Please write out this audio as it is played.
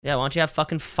Yeah, why don't you have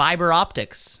fucking fiber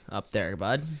optics up there,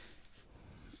 bud?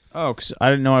 Oh, 'cause I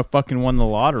didn't know I fucking won the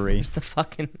lottery. It's the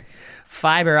fucking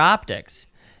fiber optics.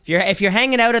 If you're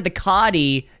hanging out at the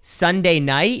Coddy Sunday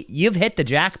night, you've hit the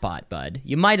jackpot, bud.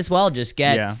 You might as well just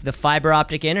get the fiber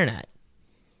optic internet.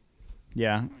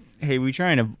 Yeah. Hey, we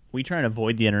trying to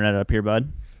avoid the internet up here,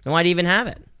 bud. Then why do you even have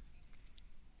it?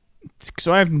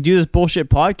 So I have to do this bullshit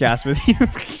podcast with you.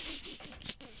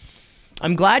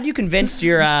 I'm glad you convinced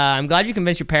your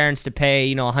parents to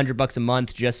pay, $100 a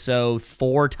month just so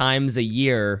 4 times a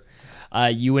year,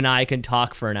 you and I can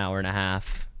talk for an hour and a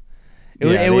half.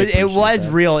 It was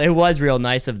real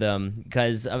nice of them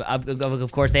because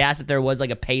of course they asked if there was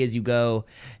like a pay as you go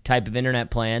type of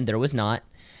internet plan. There was not.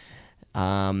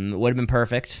 Would have been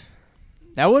perfect.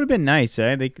 That would have been nice.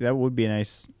 I think that would be a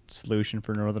nice solution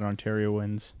for Northern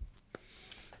Ontarians.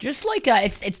 Just like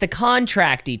it's the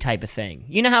contracty type of thing.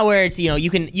 You know how where it's you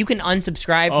can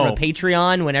unsubscribe from a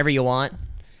Patreon whenever you want,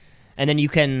 and then you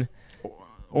can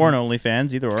or an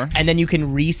OnlyFans, either or, and then you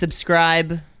can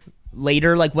resubscribe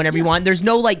later, like whenever you want. There's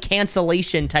no like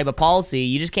cancellation type of policy.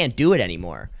 You just can't do it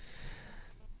anymore.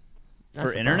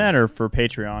 For internet or for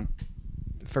Patreon?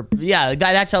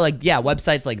 That's how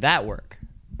websites like that work.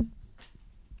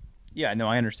 Yeah, no,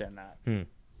 I understand that.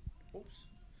 Oops.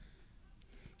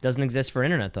 Doesn't exist for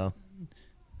internet though.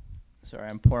 Sorry,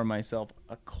 I'm pouring myself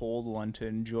a cold one to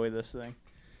enjoy this thing.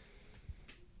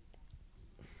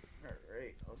 All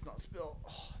right, let's not spill.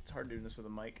 Oh, it's hard doing this with a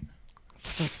mic.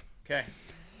 Okay.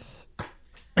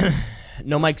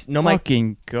 No mic.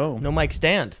 Fucking go. No mic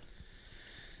stand.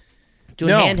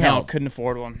 Doing handheld. No, couldn't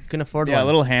afford one. one. Yeah, a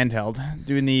little handheld.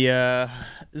 Doing the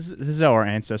this is how our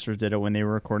ancestors did it when they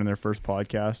were recording their first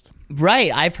podcast.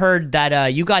 Right. I've heard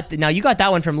that you got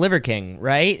that one from Liver King,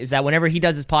 right? Is that whenever he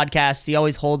does his podcasts, he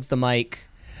always holds the mic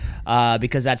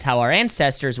because that's how our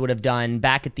ancestors would have done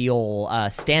back at the old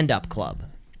stand-up club.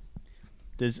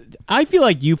 I feel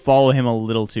like you follow him a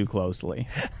little too closely.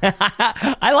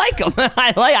 I like him.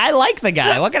 I like the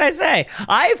guy. What can I say?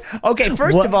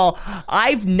 First of all,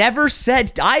 I've never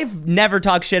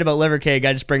talked shit about Liver King.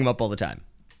 I just bring him up all the time.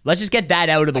 Let's just get that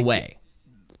out of the way.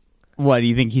 What, do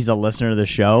you think he's a listener to the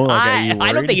show? I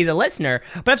don't think he's a listener,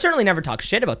 but I've certainly never talked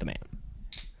shit about the man.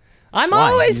 I'm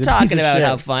always talking about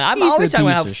how fun. I'm always talking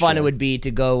about how fun it would be to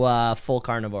go full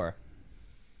carnivore.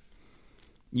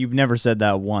 You've never said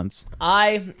that once.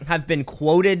 I have been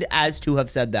quoted as to have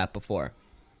said that before.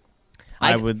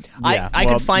 I would. Yeah. I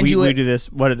could find you. We do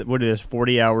this. What do this?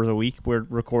 40 hours a week. We're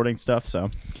recording stuff.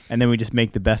 So, and then we just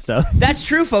make the best of. That's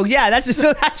true, folks. Yeah,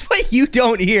 that's what you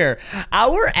don't hear.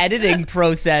 Our editing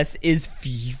process is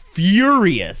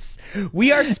furious.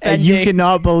 We are spending. And you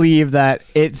cannot believe that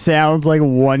it sounds like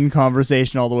one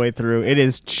conversation all the way through. It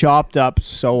is chopped up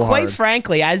so hard. Quite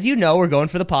frankly, as you know, we're going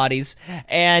for the potties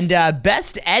and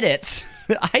best edits.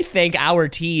 I think our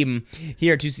team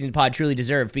here at Two Seasons Pod truly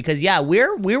deserve because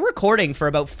we're recording for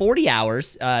about 40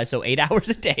 hours, so 8 hours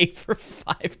a day for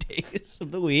 5 days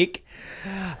of the week,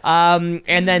 and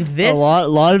then this a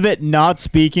lot of it not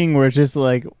speaking. We're just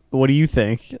like, what do you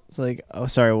think? It's like, oh,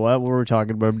 sorry, what were we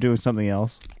talking about? I'm doing something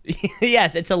else.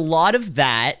 Yes, it's a lot of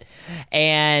that,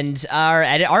 and our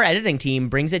editing team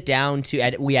brings it down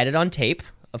to we edit on tape,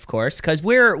 of course, because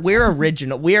we're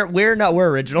original. We're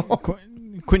original.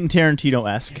 Quentin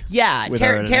Tarantino-esque. Yeah,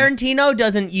 Tarantino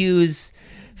doesn't use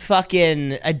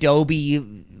fucking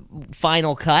Adobe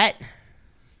Final Cut.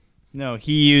 No,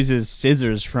 he uses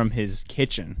scissors from his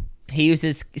kitchen. He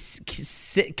uses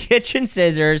kitchen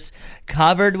scissors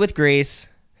covered with grease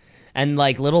and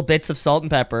like little bits of salt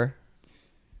and pepper.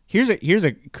 Here's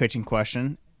a kitchen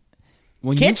question.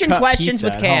 Kitchen questions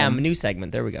with Cam, new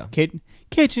segment. There we go.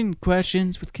 Kitchen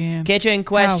questions with Cam. Kitchen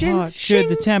questions. How hot should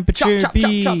the temperature chop,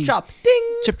 be? Chop, chop, chop, chop. Ding.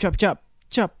 Chop, chop, chop,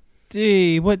 chop.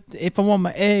 Hey, what if I want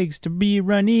my eggs to be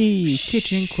runny?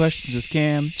 Kitchen questions with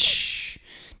Cam. Shh.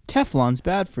 Teflon's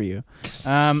bad for you.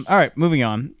 All right, moving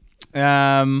on.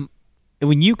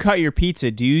 When you cut your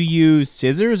pizza, do you use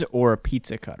scissors or a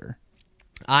pizza cutter?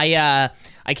 I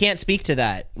can't speak to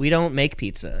that. We don't make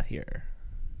pizza here.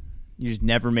 You just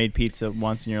never made pizza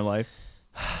once in your life?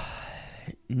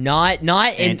 Not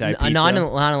in the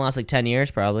last like 10 years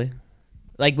probably.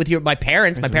 Like with my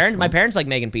parents. My parents like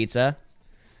making pizza.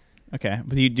 Okay,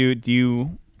 but do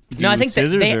you No, I think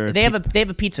they have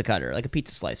a pizza cutter, like a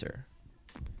pizza slicer.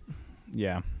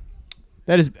 Yeah.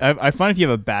 That is I find if you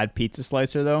have a bad pizza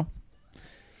slicer though,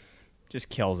 just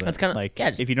kills it. That's kind of like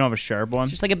if you don't have a sharp one.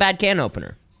 Just like a bad can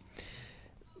opener.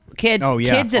 Kids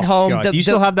at home. Do you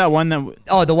still have that one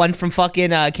that? The one from fucking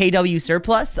KW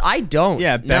Surplus. I don't.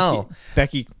 Yeah,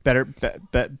 Becky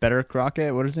Better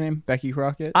Crockett. What is her name? Becky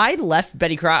Crockett. I left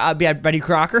Betty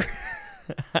Crocker.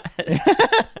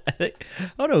 I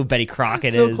don't know who Betty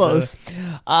Crockett So is. close.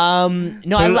 No,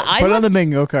 I put it on left, the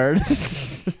bingo card.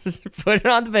 put it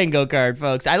on the bingo card,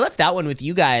 folks. I left that one with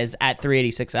you guys at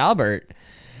 386 Albert.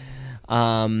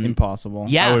 Impossible.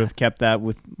 Yeah. I would have kept that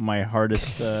with my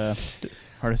hardest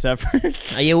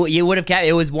effort. You would have kept.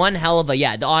 It was one hell of a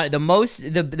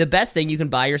the best thing you can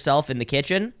buy yourself in the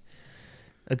kitchen,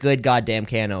 a good goddamn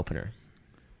can opener.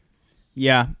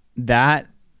 Yeah, that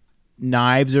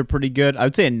knives are pretty good. I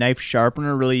would say a knife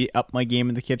sharpener really upped my game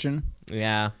in the kitchen.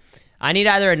 Yeah, I need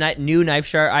either new knife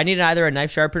sharp. I need either a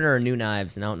knife sharpener or new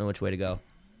knives, and I don't know which way to go.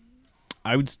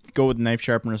 I would go with knife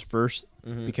sharpeners first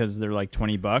because they're like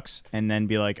 $20, and then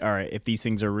be like, all right, if these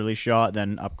things are really shot,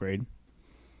 then upgrade. You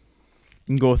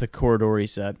can go with a Corridori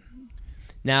set.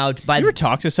 Now, you ever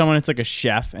talk to someone that's like a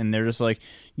chef and they're just like,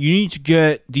 you need to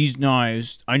get these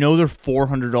knives. I know they're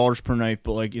 $400 per knife,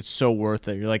 but like it's so worth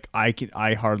it. You're like, I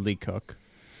hardly cook.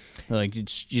 Like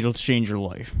it'll change your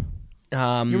life. You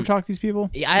ever talk to these people?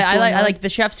 I like the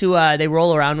chefs who they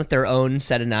roll around with their own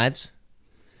set of knives.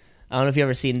 I don't know if you've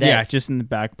ever seen this. Yeah, just in the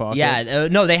back pocket. Yeah,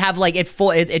 no, they have like it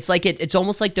full. It's like it's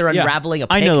almost like they're unraveling a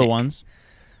picnic. I know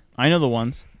the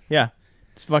ones. Yeah,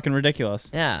 it's fucking ridiculous.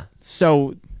 Yeah,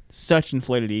 such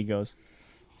inflated egos.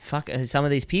 Fuck some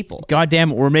of these people. God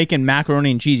damn it, we're making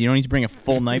macaroni and cheese. You don't need to bring a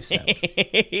full knife set.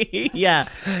 Yeah,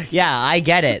 I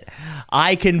get it.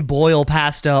 I can boil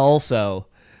pasta also.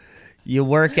 You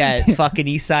work at fucking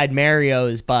Eastside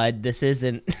Mario's, bud. This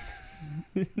isn't.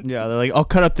 Yeah, they're like, I'll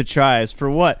cut up the chives. For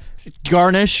what?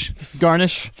 Garnish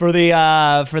for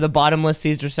the bottomless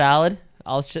Caesar salad.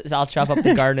 I'll chop up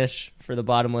the garnish for the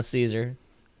bottomless Caesar.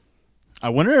 I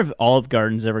wonder if Olive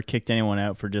Garden's ever kicked anyone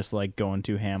out for just like going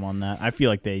too ham on that. I feel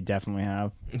like they definitely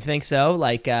have. You think so?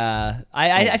 Like,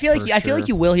 I feel like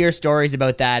you will hear stories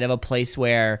about that of a place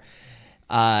where,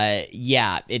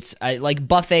 it's like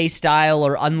buffet style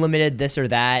or unlimited this or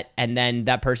that, and then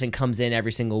that person comes in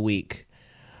every single week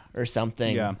or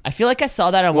something. Yeah. I feel like I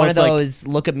saw that on one of those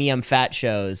 "Look at Me, I'm Fat"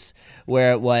 shows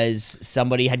where it was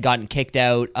somebody had gotten kicked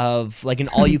out of like an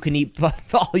all you can eat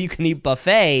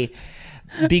buffet.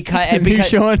 Because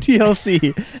show on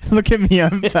TLC. Look at me,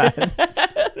 I'm fat.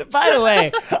 By the way,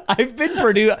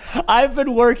 I've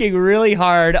been working really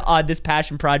hard on this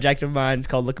passion project of mine. It's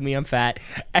called Look at Me, I'm Fat,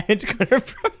 and it's going to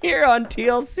premiere on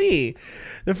TLC,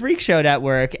 the Freak Show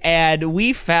Network. And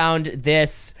we found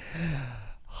this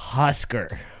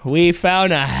Husker. We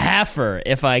found a heifer,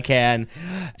 if I can,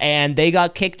 and they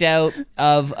got kicked out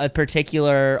of a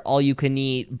particular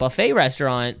all-you-can-eat buffet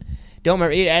restaurant. Don't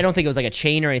remember. I don't think it was like a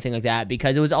chain or anything like that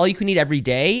because it was all you can eat every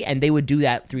day, and they would do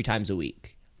that 3 times a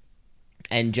week,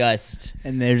 and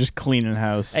they're just cleaning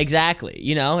house. Exactly.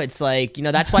 It's like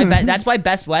that's why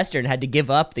Best Western had to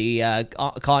give up the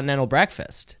continental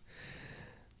breakfast.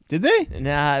 Did they?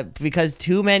 Nah, because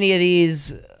too many of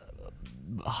these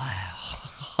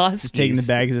huskies just taking the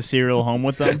bags of cereal home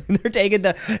with them.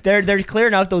 They're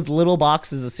clearing out those little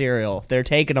boxes of cereal. They're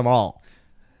taking them all.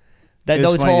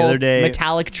 Those whole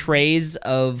metallic trays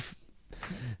of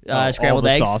scrambled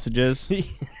eggs, sausages.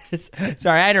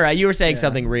 Sorry, I interrupted. You were saying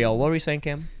something real. What were you saying,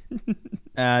 Kim?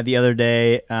 The other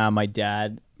day, my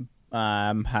dad. What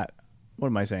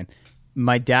am I saying?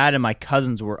 My dad and my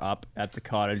cousins were up at the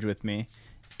cottage with me,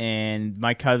 and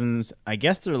my cousins. I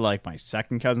guess they're like my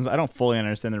second cousins. I don't fully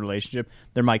understand the relationship.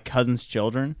 They're my cousins'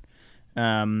 children.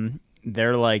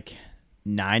 They're like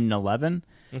 9 and 11.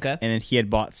 Okay. And then he had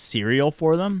bought cereal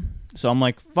for them. So I'm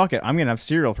like, fuck it. I'm going to have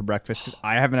cereal for breakfast because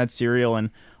I haven't had cereal in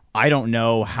I don't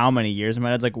know how many years. And my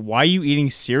dad's like, why are you eating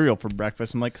cereal for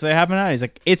breakfast? I'm like, because I haven't had it. He's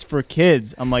like, it's for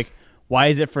kids. I'm like, why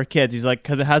is it for kids? He's like,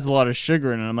 because it has a lot of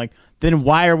sugar in it. I'm like, then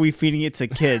why are we feeding it to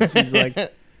kids? He's like,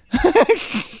 and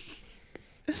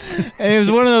it was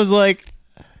one of those like,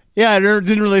 yeah, I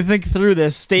didn't really think through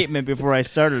this statement before I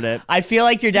started it. I feel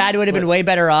like your dad would have been way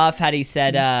better off had he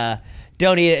said,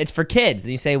 don't eat it, it's for kids.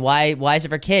 And you say, why is it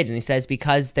for kids? And he says,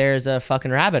 because there's a fucking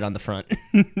rabbit on the front.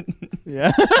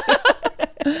 Yeah.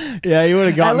 Yeah, you would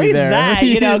have got me there. At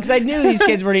least that, because I knew these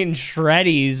kids weren't eating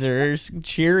Shreddies or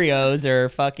Cheerios or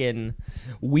fucking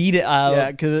weed.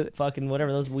 Fucking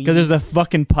whatever those weeds. Because there's a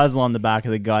fucking puzzle on the back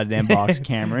of the goddamn box,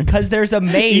 Cameron. Because there's a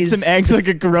maze. Eat some eggs like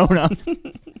a grown-up.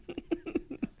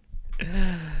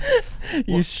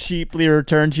 You sheeply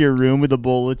return to your room with a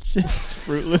bowl of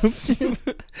Fruit Loops.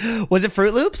 Was it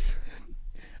Fruit Loops?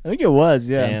 I think it was,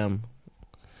 yeah. Damn.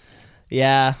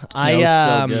 Yeah, it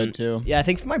was so good too. Yeah, I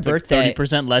think for my birthday, like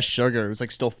 30% less sugar. It was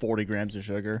like still 40 grams of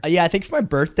sugar. Yeah, I think for my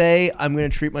birthday, I'm gonna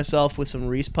treat myself with some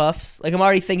Reese Puffs. Like I'm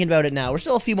already thinking about it now. We're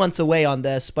still a few months away on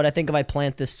this, but I think if I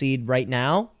plant this seed right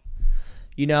now,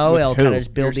 You know, it'll kind of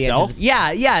just build Yourself? the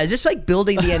it's just like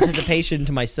building the anticipation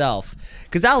to myself.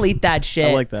 Because I'll eat that shit.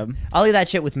 I like that. I'll eat that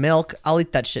shit with milk. I'll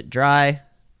eat that shit dry.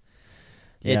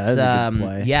 Yeah, It's that's a good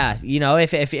play. yeah, you know,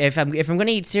 if I'm gonna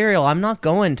eat cereal, I'm not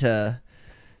going to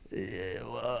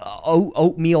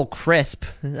oatmeal crisp.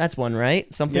 That's one,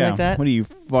 right? Something like that. What are you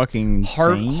fucking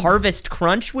insane? Harvest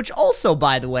Crunch, which also,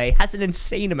 by the way, has an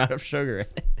insane amount of sugar in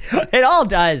it. It all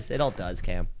does,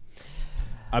 Cam.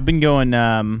 I've been going.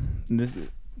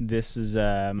 This is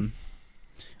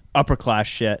upper class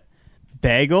shit.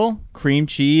 Bagel, cream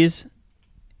cheese,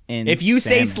 and if you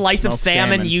say salmon. slice of Smoked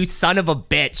salmon, you son of a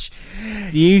bitch.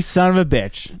 You son of a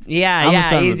bitch.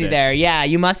 Yeah, easy there. Yeah,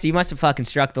 you must have fucking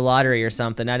struck the lottery or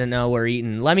something. I don't know. We're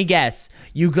eating. Let me guess.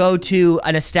 You go to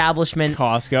an establishment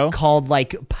Costco called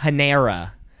like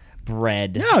Panera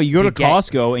Bread. No, you go to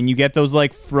Costco and you get those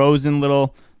like frozen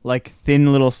little, like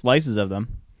thin little slices of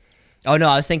them. Oh no,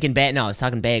 I was thinking I was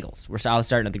talking bagels. I was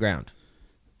starting at the ground.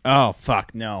 Oh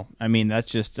fuck no! I mean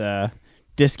that's just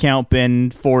discount bin,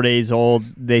 4 days old.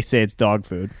 They say it's dog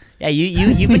food. Yeah,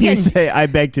 you've been You getting. say I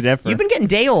beg to differ. You've been getting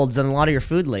day olds on a lot of your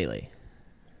food lately.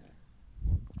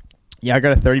 Yeah, I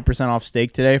got a 30% off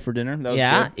steak today for dinner. That was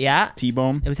good. Yeah.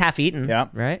 T-bone. It was half eaten. Yeah.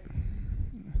 Right.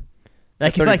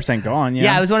 30% gone. Yeah.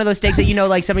 Yeah, it was one of those steaks that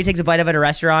like somebody takes a bite of at a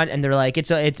restaurant and they're like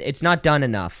it's not done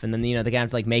enough, and then they're gonna have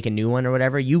to like make a new one or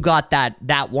whatever. You got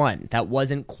that one that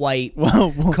wasn't quite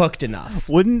cooked enough.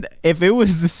 Wouldn't if it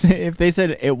was the same, if they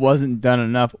said it wasn't done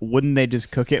enough, wouldn't they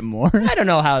just cook it more? I don't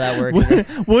know how that works.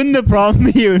 Wouldn't the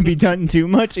problem be it would be done too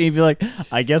much? And you'd be like,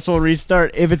 I guess we'll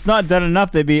restart. If it's not done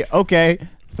enough, they'd be okay.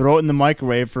 Throw it in the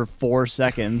microwave for 4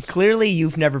 seconds. Clearly,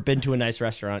 you've never been to a nice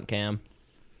restaurant, Cam.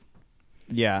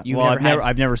 Yeah,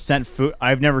 I've never sent food.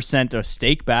 I've never sent a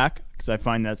steak back because I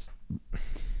find that's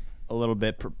a little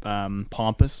bit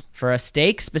pompous. For a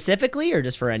steak specifically, or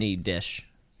just for any dish?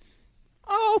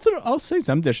 I'll send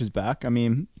some dishes back. I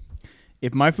mean,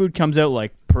 if my food comes out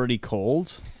like pretty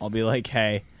cold, I'll be like,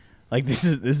 hey, like this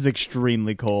is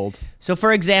extremely cold. So,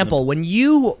 for example, when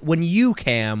you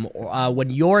Cam, when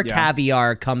your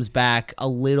caviar comes back a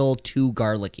little too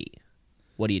garlicky,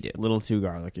 what do you do? A little too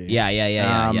garlicky. Yeah.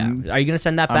 Are you gonna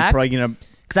send that back? I'm probably gonna.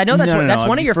 Because I know that's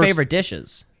one of your favorite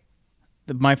dishes.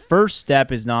 My first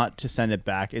step is not to send it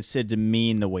back; it's to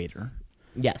demean the waiter.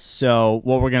 Yes. So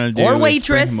what we're gonna do or is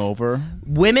waitress. bring him over.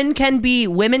 Women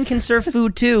can serve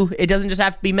food too. It doesn't just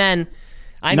have to be men.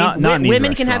 Not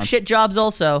women can have shit jobs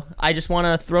also. I just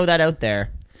want to throw that out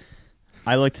there.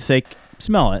 I like to say,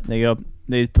 smell it.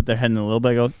 They put their head in a little bit.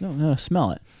 I go, no, smell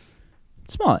it.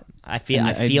 Smell it. I feel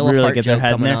really a fart get their joke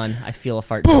head in coming there. on. I feel a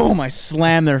fart Boom! joke. I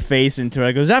slam their face into it.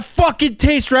 I go, does that fucking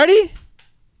taste ready?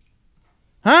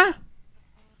 Huh?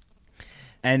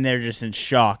 And they're just in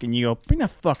shock. And you go, bring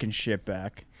that fucking shit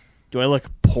back. Do I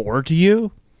look poor to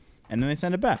you? And then they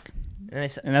send it back. And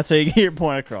that's how you get your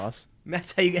point across.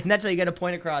 That's how you get a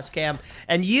point across, Cam.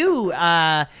 And you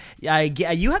have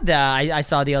I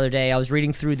saw the other day. I was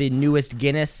reading through the newest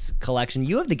Guinness collection.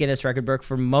 You have the Guinness record book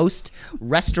for most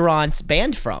restaurants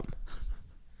banned from.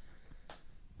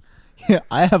 Yeah,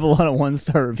 I have a lot of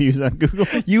 1-star reviews on Google.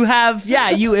 You have,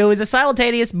 it was a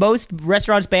simultaneous most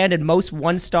restaurants banned and most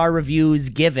 1-star reviews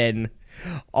given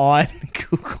on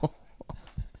Google.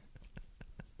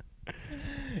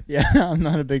 Yeah, I'm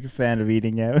not a big fan of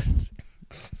eating out.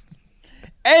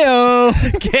 Ayo!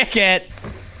 Kick it!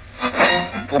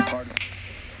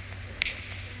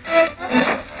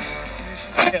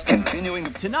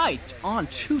 Continuing tonight on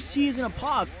 2 C's in a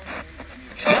Pod.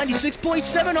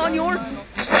 96.7 on your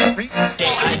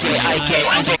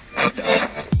J-I-J-I-K.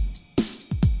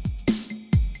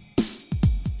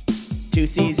 2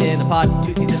 C's in a pod,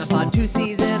 2 C's in a pod, 2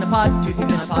 C's in a pod, 2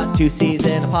 C's in a pod, 2 C's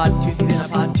in a pod, 2 C's in a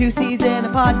pod, 2 C's in a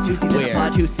pod, 2 C's in a pod,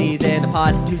 2 C's in a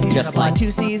pod, 2 C's in a pod,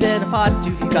 2 C's in a pod,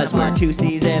 2 C's because we're 2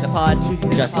 C's in a pod,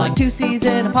 just like 2 C's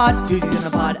in a pod, 2 C's in a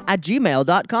pod at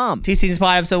gmail.com. 2 C's in a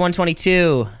pod, episode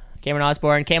 122. Cameron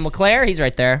Osborne, Cam LeClaire, he's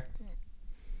right there.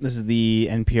 This is the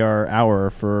NPR hour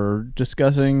for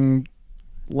discussing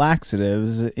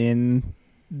laxatives in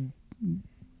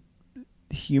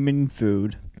human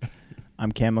food.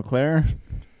 I'm Cam LeClaire,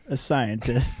 a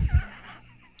scientist.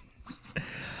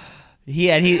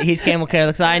 He's Cam LeClaire,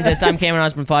 the scientist. I'm Cameron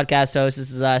Osborne, podcast host. This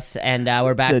is us, and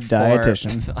we're back the for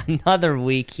dietitian. Another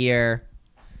week here.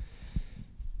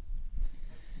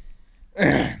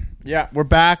 Yeah, we're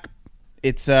back.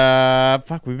 It's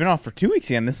we've been off for 2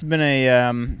 weeks again. This has been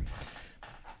a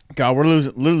God, we're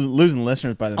losing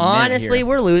listeners by the minute honestly here.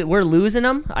 we're losing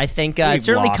them. I think We've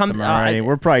certainly lost come them already.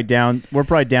 We're probably down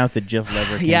to just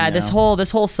liver king yeah, now. this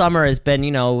whole summer has been,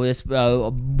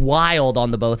 wild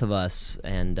on the both of us,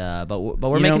 and but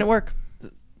we're making it work.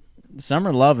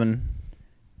 Summer Lovin'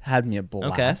 had me a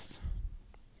blast.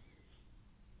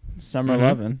 Summer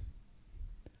Lovin'.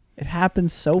 It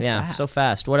happened so fast. Yeah, so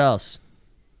fast. What else?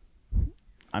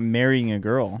 I'm marrying a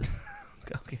girl.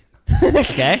 Okay.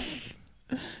 Okay.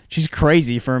 She's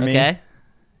crazy for me. Okay.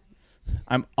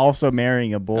 I'm also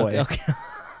marrying a boy. Okay.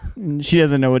 She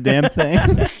doesn't know a damn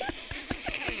thing.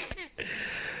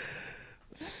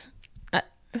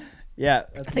 Yeah,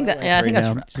 I think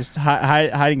that's just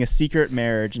hiding a secret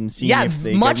marriage and seeing if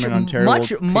the government in Ontario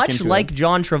much like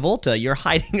John Travolta, you're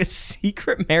hiding a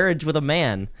secret marriage with a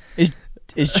man. Is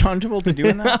John Travolta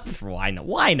doing that? Why not?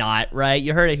 Why not? Right?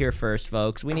 You heard it here first,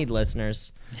 folks. We need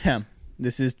listeners. Yeah,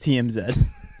 this is TMZ.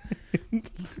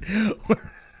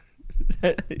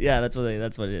 Yeah, that's what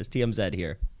it is. TMZ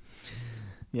here.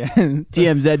 Yeah,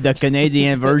 TMZ, the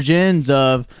Canadian versions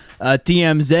of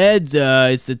TMZ.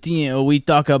 It's the we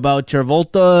talk about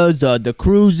Travolta's, the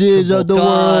cruises of the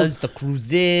world, the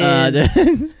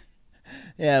cruises.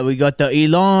 Yeah, we got the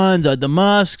Elons, the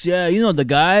Musks. Yeah, you know the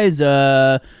guys.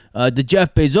 The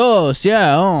Jeff Bezos.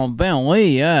 Yeah, oh, ben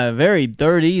oui. Yeah, very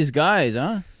dirty guys,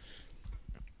 huh?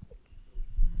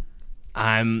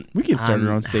 We can start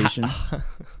our own station.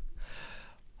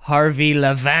 Harvey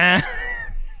Levin.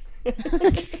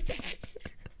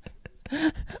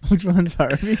 Which one's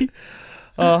Harvey?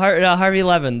 Oh, Harvey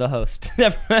Levin, the host.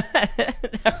 Never mind.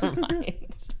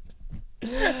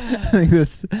 I think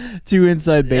that's too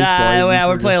inside baseball. Yeah,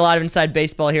 we're playing a lot of inside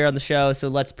baseball here on the show, so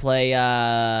let's play.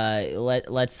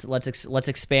 Let's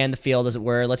expand the field, as it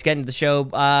were. Let's get into the show.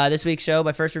 This week's show.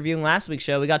 By first reviewing last week's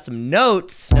show, we got some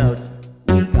notes. We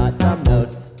got some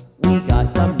notes. We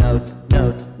got some notes. We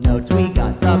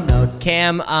got some notes.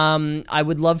 Cam, I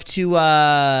would love to talk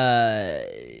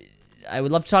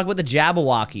about the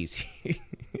Jabberwockies.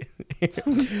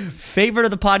 Favorite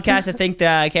of the podcast, I think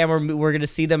that Cam, we're going to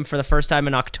see them for the first time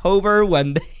in October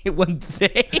when they are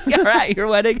at your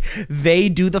wedding. They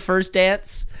do the first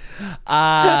dance.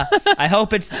 I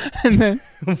hope it's.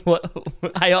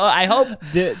 I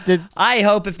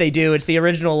hope if they do, it's the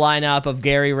original lineup of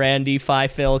Gary, Randy, Phi,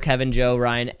 Phil, Kevin, Joe,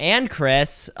 Ryan, and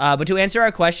Chris. But to answer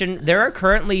our question, there are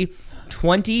currently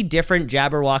 20 different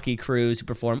Jabberwocky crews who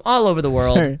perform all over the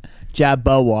world. Sorry.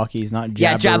 Jabberwockies, not Jabberwockies.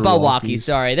 Yeah, Jabberwockies.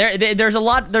 Sorry, there's a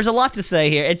lot to say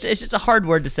here. It's just a hard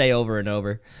word to say over and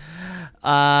over.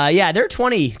 Yeah, there are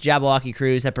 20 Jabberwocky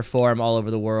crews that perform all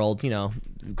over the world. You know,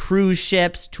 cruise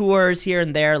ships, tours here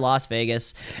and there, Las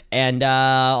Vegas, and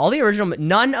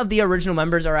none of the original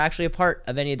members are actually a part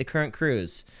of any of the current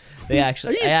crews. They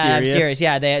actually, I'm serious.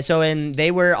 Yeah,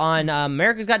 they were on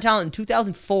America's Got Talent in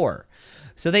 2004.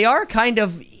 So they are kind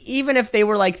of, even if they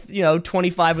were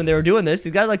 25 when they were doing this,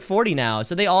 these guys are 40 now.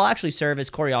 So they all actually serve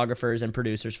as choreographers and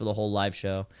producers for the whole live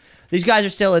show. These guys are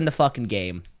still in the fucking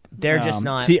game. They're just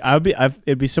not. See,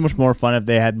 it'd be so much more fun if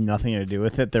they had nothing to do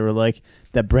with it. They were like,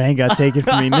 that brand got taken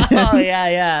from me. Oh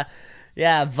yeah.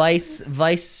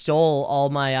 Vice stole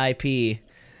all my IP,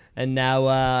 and now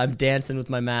I'm dancing with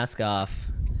my mask off.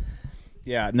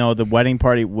 Yeah, no, the wedding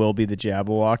party will be the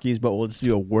Jabberwockies, but we'll just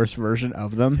do a worse version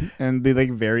of them and be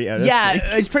very out of sync.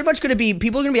 It's pretty much going to be,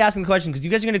 people are going to be asking the question because you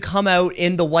guys are going to come out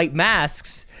in the white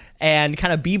masks and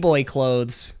kind of b-boy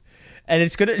clothes, and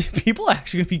people are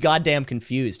actually going to be goddamn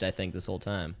confused, I think, this whole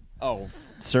time. Oh,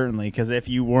 certainly, because if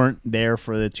you weren't there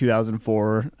for the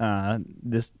 2004,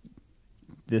 this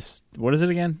what is it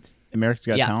again? America's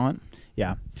Got Talent?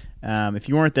 Yeah. If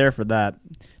you weren't there for that,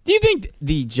 do you think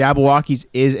the Jabberwockies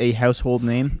is a household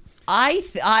name?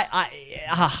 That's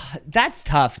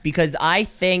tough because I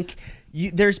think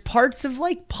there's parts of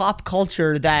pop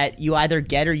culture that you either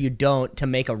get or you don't to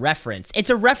make a reference.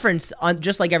 It's a reference on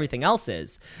just like everything else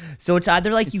is. So it's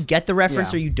either you get the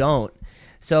reference or you don't.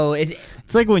 So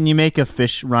it's like when you make a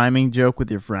fish rhyming joke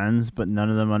with your friends, but none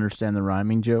of them understand the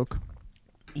rhyming joke.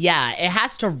 Yeah, it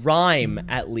has to rhyme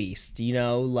at least,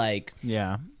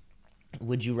 Yeah.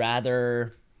 Would you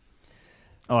rather?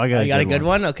 Oh, I got a good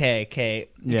one? Okay.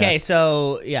 Yeah. Okay,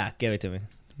 so, yeah, give it to me.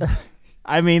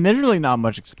 I mean, there's really not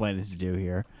much explaining to do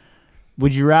here.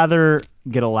 Would you rather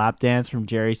get a lap dance from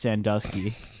Jerry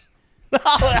Sandusky?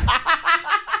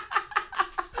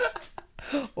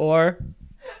 Or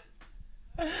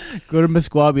go to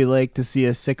Mesquabi Lake to see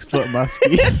a 6-foot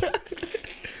muskie?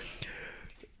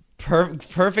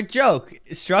 Perfect joke.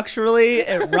 Structurally,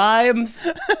 it rhymes.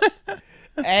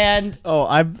 And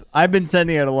I've been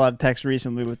sending out a lot of texts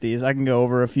recently with these. I can go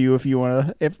over a few if you want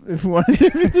to. If you want to do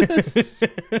this.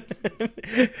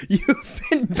 You've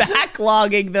been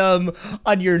backlogging them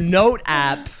on your note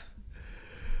app.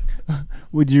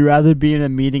 Would you rather be in a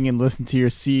meeting and listen to your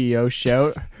CEO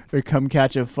shout, or come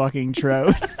catch a fucking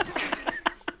trout?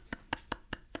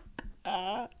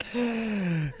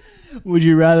 Would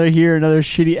you rather hear another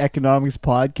shitty economics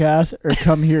podcast or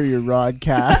come hear your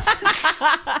Rodcast?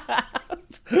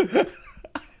 That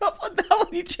one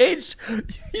you changed. You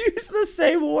used the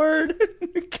same word.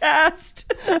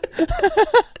 Cast.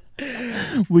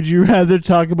 Would you rather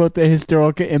talk about the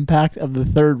historical impact of the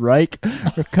Third Reich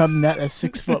or come net a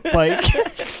 6-foot pike?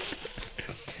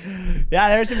 Yeah,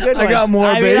 there's some good ones. I got more.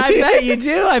 I mean, I bet you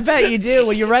do. I bet you do.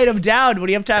 When you write them down, when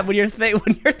you have time, when you're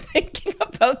thinking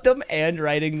about them and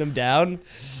writing them down.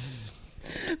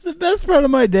 It's the best part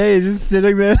of my day is just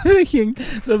sitting there thinking.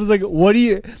 So I was like, "What do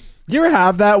you ever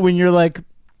have that when you're like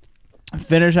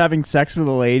finish having sex with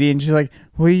a lady and she's like,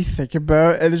 what do you think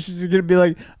about?" And then she's gonna be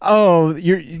like, "Oh,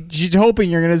 she's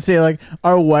hoping you're gonna say like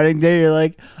our wedding day." You're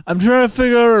like, "I'm trying to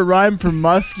figure out a rhyme for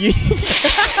musky."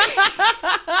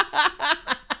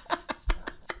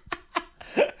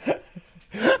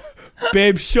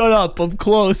 Babe, shut up. I'm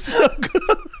close.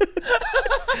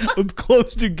 I'm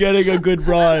close to getting a good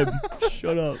rhyme.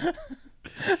 Shut up.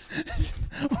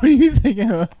 What are you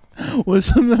thinking of? What's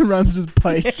something that rhymes with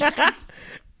pike?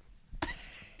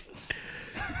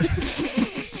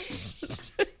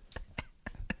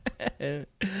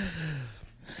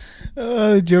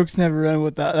 The jokes never end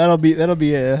with that. That'll be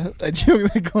a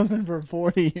joke that goes on for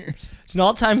 40 years. It's an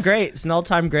all-time great. So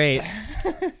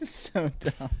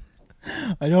dumb.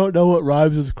 I don't know what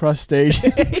rhymes with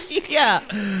crustaceans. Yeah.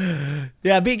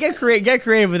 Get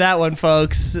creative with that one,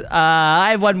 folks. I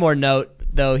have one more note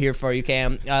though here for you,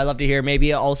 Cam. I'd love to hear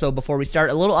maybe also before we start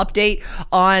a little update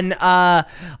on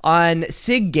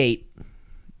SigGate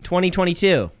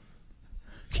 2022.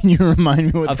 Can you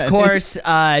remind me what that is? Of course,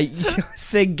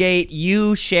 SigGate,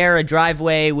 you share a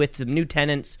driveway with some new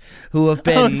tenants who have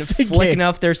been flicking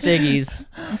off their ciggies.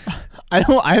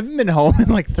 I haven't been home in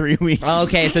like 3 weeks.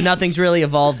 Okay, so nothing's really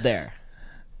evolved there.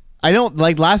 I don't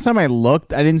like last time I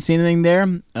looked, I didn't see anything there.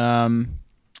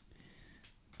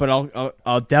 But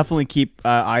I'll definitely keep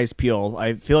eyes peeled.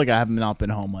 I feel like I haven't not been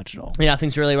home much at all. Yeah,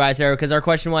 nothing's really rise there because our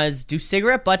question was, do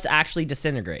cigarette butts actually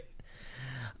disintegrate?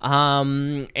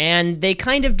 And they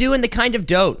kind of do and they kind of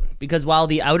don't, because while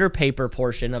the outer paper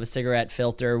portion of a cigarette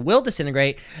filter will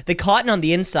disintegrate, the cotton on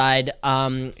the inside,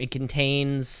 it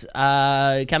contains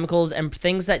chemicals and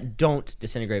things that don't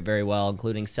disintegrate very well,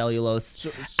 including cellulose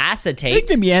acetate. I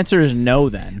think the answer is no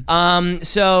then.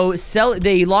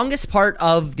 The longest part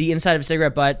of the inside of a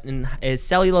cigarette butt is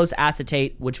cellulose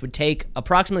acetate, which would take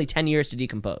approximately 10 years to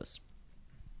decompose.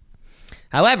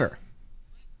 However,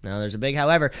 now, there's a big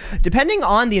however. Depending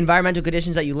on the environmental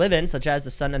conditions that you live in, such as the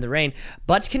sun and the rain,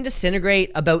 butts can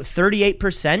disintegrate about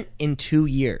 38% in 2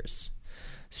 years.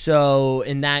 So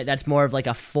in that's more of like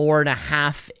a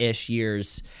 4.5-ish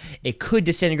years. It could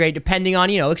disintegrate depending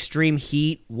on, extreme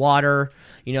heat, water,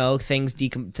 things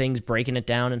breaking it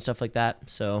down and stuff like that.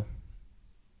 So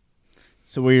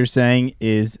what you're saying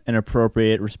is an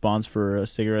appropriate response for a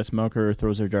cigarette smoker who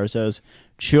throws their darts out is,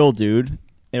 chill, dude.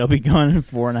 It'll be gone in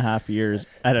 4.5 years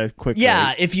at a quick rate.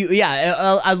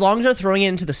 As long as they're throwing it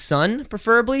into the sun,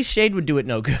 preferably, shade would do it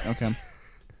no good. Okay.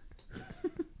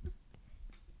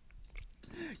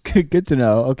 Good to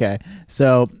know. Okay.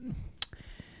 So,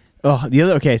 the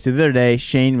other day,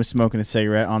 Shane was smoking a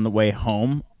cigarette on the way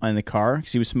home in the car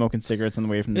because he was smoking cigarettes on the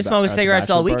way from the He was smoking cigarettes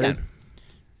all weekend.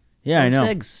 Yeah, I know.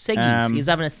 Ciggies. He was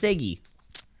having a ciggy.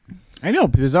 I know.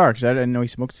 Bizarre because I didn't know he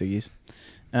smoked ciggies.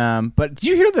 But did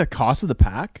you hear the cost of the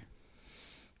pack?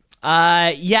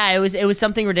 Yeah, it was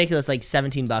something ridiculous, like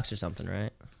 $17 or something,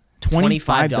 right?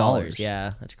 $25.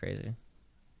 Yeah, that's crazy.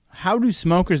 How do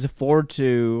smokers afford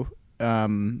to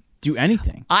do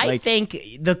anything? I think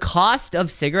the cost of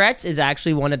cigarettes is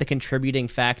actually one of the contributing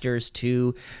factors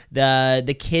to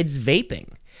the kids vaping.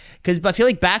 Because I feel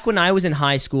like back when I was in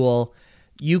high school,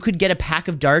 you could get a pack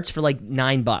of darts for like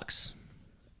 $9.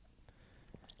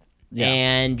 Yeah.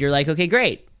 And you're like, okay,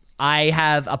 great. I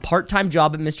have a part-time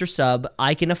job at Mr. Sub.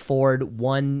 I can afford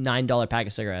one $9 pack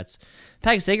of cigarettes.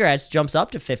 Pack of cigarettes jumps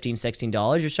up to $15,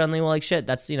 $16. You're suddenly like, shit,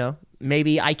 that's,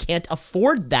 maybe I can't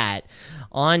afford that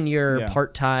on your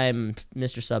part-time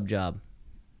Mr. Sub job.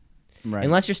 Right.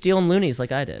 Unless you're stealing loonies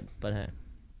like I did. But hey.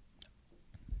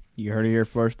 You heard it here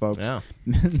first, folks. Yeah.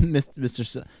 Mr.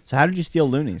 Sub. So how did you steal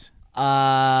loonies?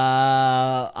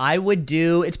 I would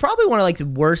do. It's probably one of like the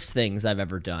worst things I've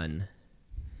ever done.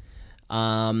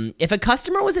 If a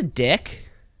customer was a dick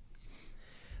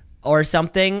or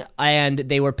something and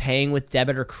they were paying with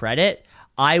debit or credit,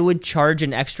 I would charge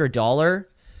an extra $1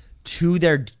 to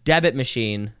their debit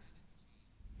machine,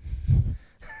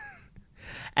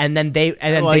 and then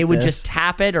they would just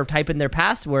tap it or type in their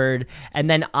password, and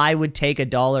then I would take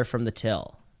 $1 from the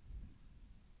till.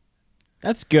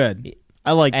 That's good.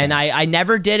 I like and that. I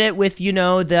never did it with,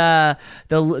 the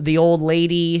old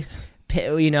lady,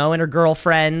 and her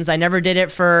girlfriends. I never did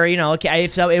it for,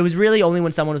 so it was really only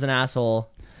when someone was an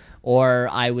asshole or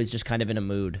I was just kind of in a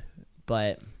mood.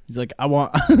 But he's like, I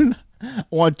want I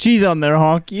want cheese on there,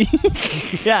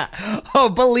 honky. yeah. Oh,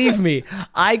 believe me,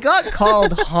 I got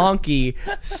called honky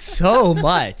so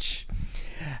much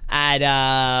at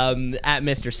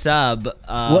Mr. Sub.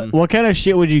 What kind of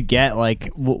shit would you get? Like,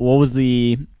 what was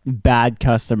the bad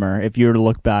customer if you were to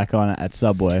look back on it at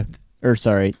Subway? Or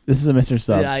sorry, this is a Mr.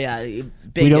 Sub. Yeah.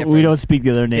 Big difference. We don't speak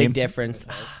the other name. Big difference.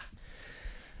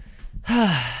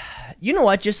 You know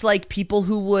what? Just like people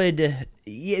who would,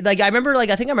 like, I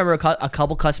think I remember a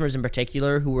couple customers in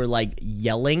particular who were like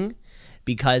yelling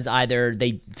because either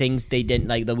things they didn't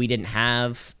like that we didn't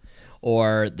have,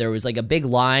 or there was like a big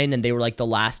line and they were like the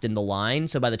last in the line.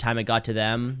 So by the time it got to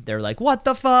them, they're like, "What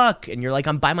the fuck?" And you're like,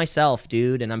 "I'm by myself,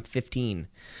 dude, and I'm 15."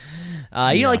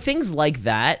 Like things like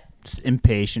that. Just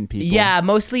impatient people. Yeah,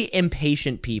 mostly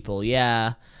impatient people.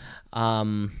 Yeah,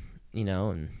 and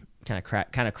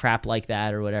kind of crap like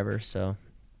that or whatever. So,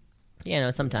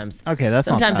 sometimes. Okay, that's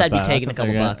sometimes not I'd that be bad. taking a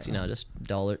couple bucks, just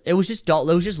 $1. It was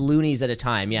just loonies at a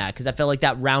time. Yeah, because I felt like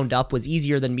that round up was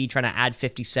easier than me trying to add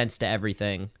 50 cents to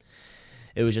everything.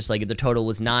 It was just like the total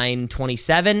was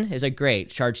 $9.27. It was like, great,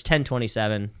 charge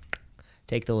 $10.27.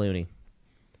 Take the loonie.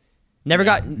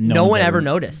 No one ever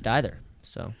noticed either.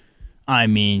 So. I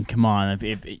mean, come on.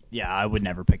 I would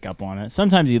never pick up on it.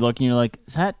 Sometimes you look and you're like,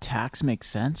 does that tax make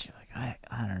sense? You're like,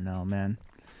 I don't know, man.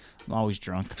 I'm always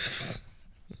drunk.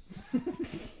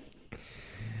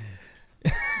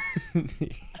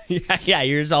 yeah,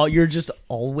 you're just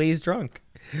always drunk.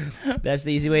 That's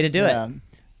the easy way to do it.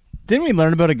 Didn't we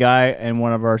learn about a guy in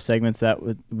one of our segments that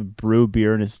would brew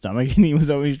beer in his stomach and he was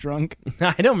always drunk?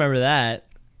 I don't remember that.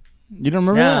 You don't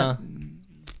remember that?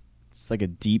 It's like a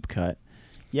deep cut.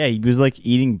 Yeah, he was like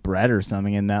eating bread or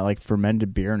something and that like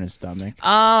fermented beer in his stomach.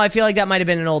 Oh, I feel like that might have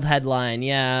been an old headline.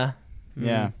 Yeah.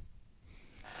 Yeah.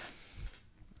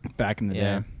 Back in the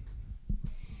day.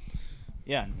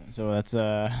 Yeah, so that's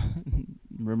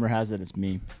rumor has it it's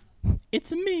me.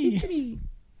 It's me.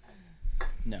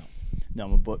 No,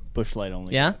 I'm a Busch Light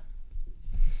only. Yeah.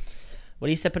 What are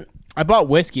you sipping? I bought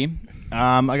whiskey.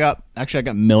 I got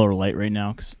Miller Lite right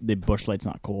now because the Busch Light's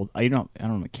not cold. I don't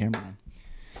have the camera on.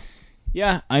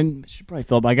 Yeah, I should probably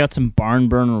fill up. I got some Barn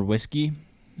Burner whiskey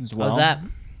as well. How's that?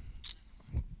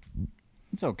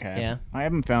 It's okay. Yeah. I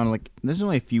haven't found there's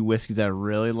only a few whiskeys I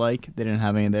really like. They didn't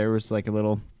have any there. It was like a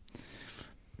little.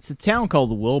 It's a town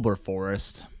called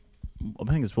Wilberforce.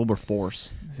 I think it's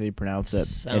Wilberforce. That's how you pronounce it.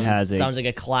 Sounds like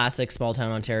a classic small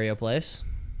town Ontario place.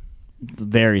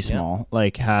 Very small.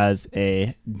 Like has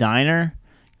a diner,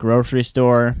 grocery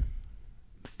store,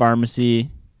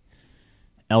 pharmacy,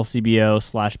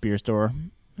 LCBO / beer store,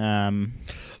 and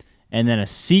then a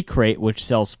Sea Crate which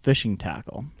sells fishing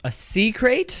tackle. A Sea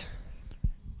Crate?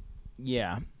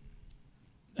 Yeah.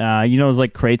 Those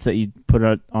like crates that you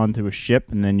put onto a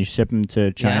ship and then you ship them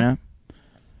to China? Yeah.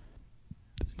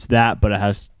 It's that, but it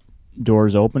has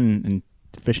doors open and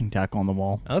fishing tackle on the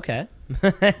wall. Okay.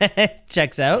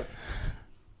 Checks out.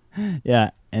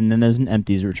 Yeah, and then there's an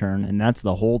empties return, and that's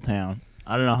the whole town.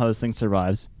 I don't know how this thing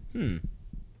survives.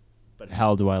 But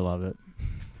hell do I love it.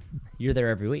 You're there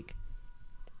every week.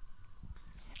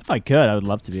 If I could, I would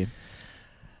love to be.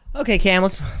 Okay, Cam,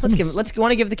 let's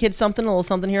want to give the kids a little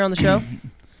something here on the show.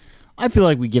 I feel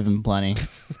like we give them plenty.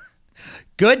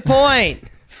 Good point.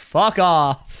 Fuck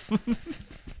off.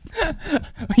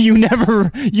 You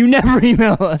never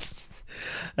email us.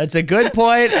 That's a good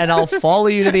point, and I'll follow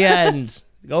you to the end.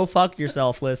 Go fuck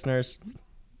yourself, listeners.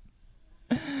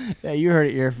 Yeah, you heard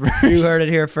it here first. You heard it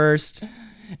here first.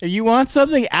 If you want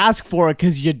something, ask for it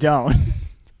because you don't.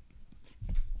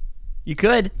 You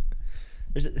could.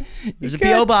 There's a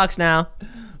P.O. box now.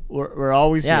 We're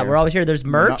always here. Yeah, we're always here. There's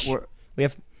merch.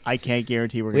 I can't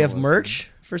guarantee we're. We have merch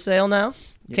for sale now.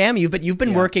 Yep. Cam, you've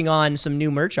been working on some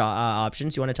new merch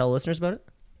options. You want to tell listeners about it?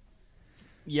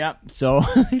 Yep. So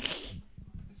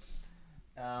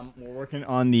we're working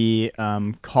on the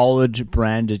college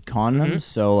branded condoms. Mm-hmm.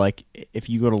 So like, if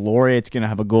you go to Laurier, it's gonna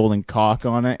have a golden cock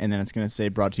on it, and then it's gonna say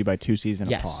 "Brought to you by 2 C's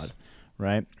in a Pod,"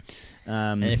 right?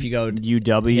 And if you go to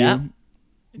UW,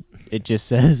 it just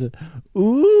says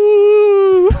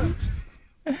 "Ooh,"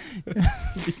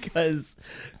 because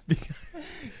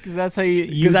that's how you.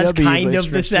 Because that's kind of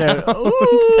the sound.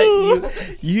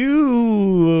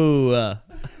 you.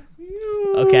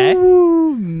 Okay.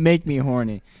 Make me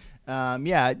horny.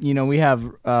 Yeah, we have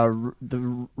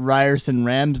the Ryerson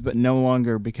Rams, but no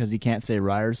longer because you can't say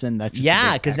Ryerson. That's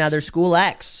just because now they're School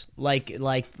X. Like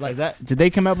is that? Did they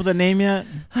come up with a name yet?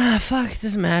 Fuck, it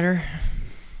doesn't matter.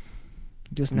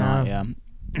 Just not. Yeah.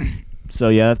 So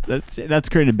yeah, that's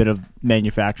created a bit of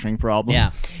manufacturing problem.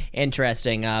 Yeah,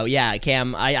 interesting.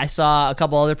 Cam, I saw a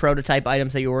couple other prototype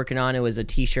items that you were working on. It was a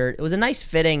T-shirt. It was a nice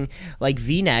fitting like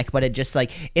V-neck, but it just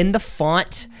like in the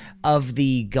font of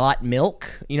the Got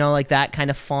Milk, like that kind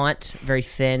of font, very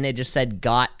thin. It just said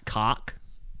Got Cock.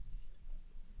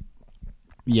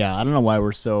 Yeah, I don't know why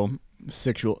we're so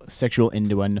sexual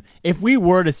innuendo. If we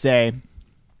were to say,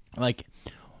 like,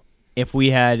 if we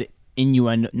had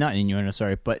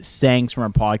but sayings from our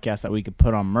podcast that we could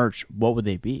put on merch, what would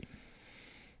they be?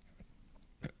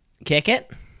 Kick it,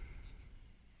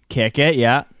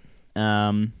 yeah.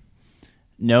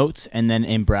 Notes, and then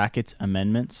in brackets,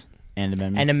 amendments.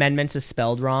 And amendments is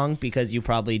spelled wrong because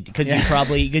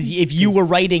if you were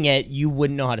writing it, you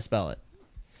wouldn't know how to spell it.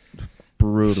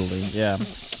 Brutally, yeah.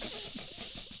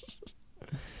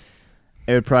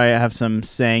 It would probably have some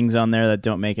sayings on there that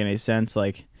don't make any sense,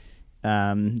 like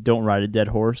don't ride a dead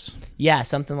horse. Yeah,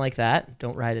 something like that.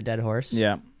 Don't ride a dead horse.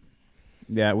 Yeah,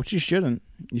 which you shouldn't.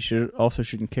 You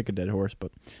shouldn't kick a dead horse,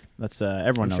 but that's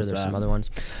everyone knows that. I'm sure there's some other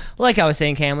ones. Like I was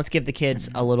saying, Cam, let's give the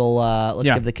kids a little.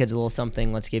 Give the kids a little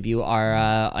something. Let's give you our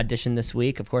audition this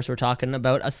week. Of course, we're talking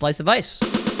about a slice of ice.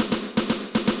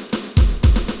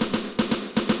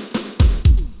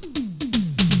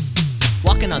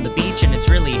 Walking on the beach and it's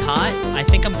really hot. I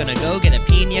think I'm gonna go get a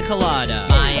pina colada.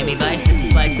 Miami Vice is the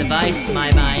slice of ice.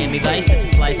 My Miami Vice is the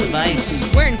slice of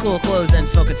ice. Wearing cool clothes and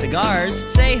smoking cigars.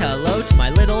 Say hello to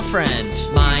my little friend.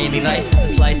 Miami Vice is the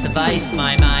slice of ice.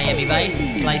 My Miami Vice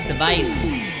is the slice of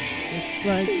ice.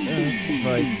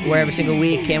 Where every single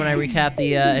week, Cam and I recap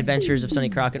the adventures of Sonny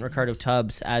Crockett and Ricardo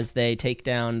Tubbs as they take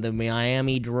down the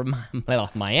Miami drug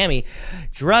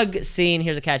scene.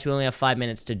 Here's a catch. We only have 5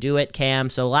 minutes to do it, Cam.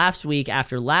 So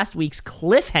after last week's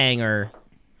cliffhanger,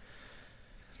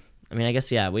 I mean, I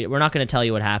guess, yeah, we're not going to tell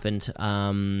you what happened. But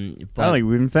I don't think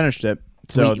we even finished it.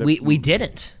 So we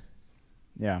didn't.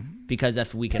 Yeah. Because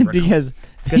if we can because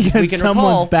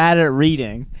someone's bad at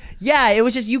reading. Yeah, it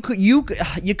was just you could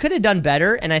have done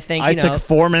better, and I think I took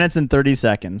 4 minutes and 30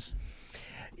 seconds.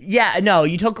 Yeah, no,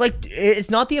 you took it's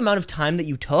not the amount of time that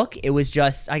you took. It was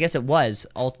just, I guess it was.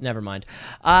 Never mind.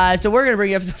 So we're gonna bring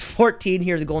you episode 14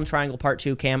 here, the Golden Triangle Part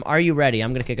 2. Cam, are you ready?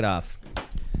 I'm gonna kick it off.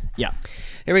 Yeah.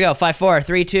 Here we go, 5, 4,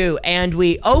 3, 2, and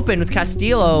we open with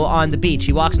Castillo on the beach.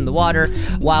 He walks in the water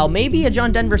while maybe a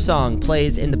John Denver song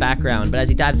plays in the background, but as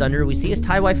he dives under, we see his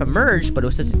Thai wife emerge, but it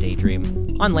was just a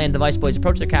daydream. On land, the Vice Boys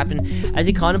approach their captain as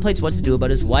he contemplates what to do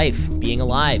about his wife being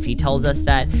alive. He tells us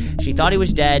that she thought he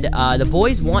was dead. The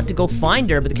boys want to go find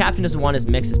her, but the captain doesn't want to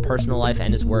mix his personal life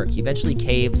and his work. He eventually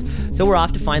caves, so we're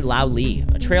off to find Lao Lee.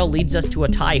 A trail leads us to a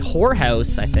Thai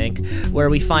whorehouse, I think, where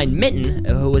we find Mitten,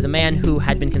 who was a man who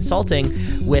had been consulting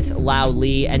with Lao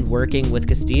Lee and working with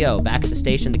Castillo. Back at the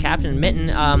station, the captain and Mitten,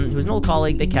 who was an old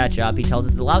colleague, they catch up. He tells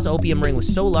us the Lao's opium ring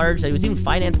was so large that it was even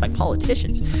financed by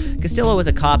politicians. Castillo was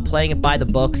a cop playing it by the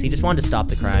books. He just wanted to stop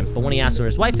the crime. But when he asks where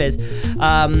his wife is,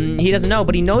 he doesn't know,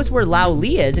 but he knows where Lao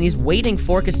Lee is, and he's waiting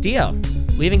for Castillo.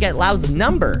 We even get Lao's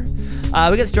number.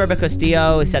 We get the story about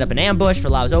Castillo. He set up an ambush for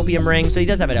Lao's opium ring, so he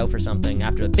does have it out for something.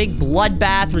 After a big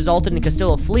bloodbath resulted in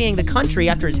Castillo fleeing the country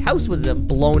after his house was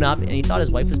blown up and he thought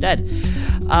his wife was dead.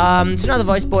 So now the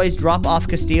Vice Boys drop off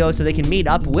Castillo so they can meet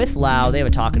up with Lao. They have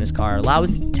a talk in his car.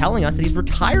 Lao's telling us that he's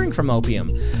retiring from opium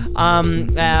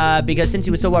because since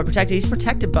he was so well protected,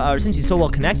 since he's so well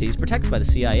connected, he's protected by the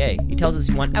CIA. He tells us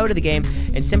he wants out of the game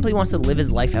and simply wants to live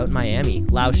his life out in Miami.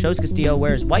 Lao shows Castillo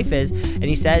where his wife is, and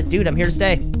he says, "Dude, I'm here to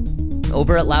stay."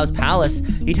 Over at Lao's palace,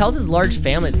 he tells his large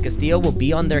family that Castillo will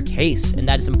be on their case and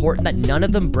that it's important that none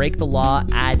of them break the law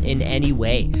in any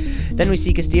way. Then we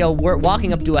see Castillo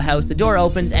walking up to a house. The door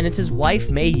opens and it's his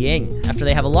wife, Mei Ying. After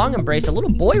they have a long embrace, a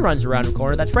little boy runs around the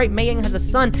corner. That's right, Mei Ying has a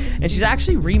son and she's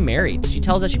actually remarried. She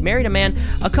tells us she married a man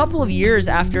a couple of years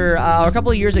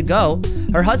ago.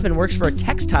 Her husband works for a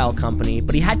textile company,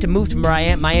 but he had to move to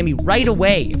Miami right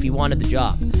away if he wanted the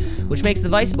job, which makes the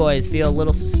Vice Boys feel a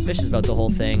little suspicious about the whole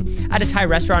thing. At a Thai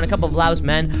restaurant, a couple of Lao's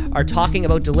men are talking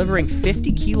about delivering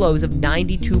 50 kilos of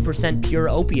 92% pure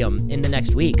opium in the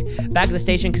next week. Back at the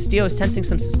station, Castillo is sensing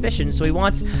some suspicion, so he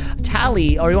wants a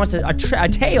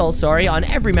tail on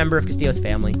every member of Castillo's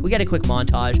family. We get a quick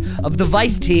montage of the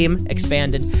Vice team,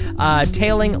 expanded,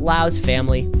 tailing Lao's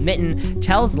family. Mitten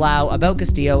tells Lao about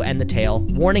Castillo and the tail,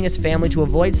 warning his family to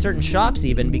avoid certain shops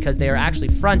even because they are actually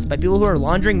fronts by people who are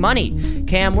laundering money.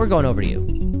 Cam, we're going over to you.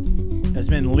 As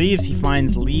Minton leaves, he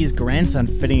finds Lee's grandson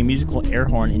fitting a musical air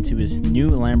horn into his new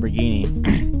Lamborghini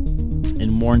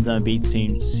and warns them about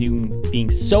being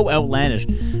so outlandish,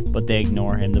 but they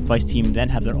ignore him. The Vice team then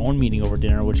have their own meeting over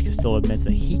dinner, which Castillo admits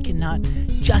that he cannot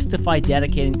justify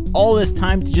dedicating all this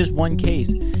time to just one case,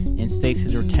 and states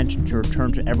his intention to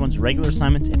return to everyone's regular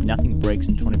assignments if nothing breaks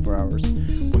in 24 hours.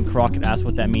 When Crockett asks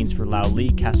what that means for Lao Lee,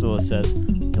 Castillo says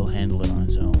he'll handle it on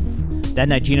his own. That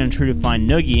night, Gina and Trudy find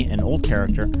Noogie, an old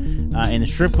character, in the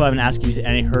strip club and ask if he's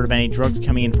heard of any drugs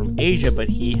coming in from Asia, but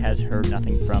he has heard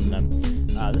nothing from them.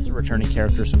 This is a returning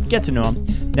character, so get to know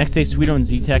him. Next day, Sweeto and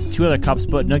Z-Tech, two other cops,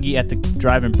 spot Noogie at the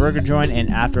drive-in burger joint, and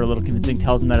after a little convincing,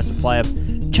 tells him that a supply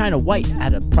of China White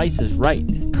at a price is right,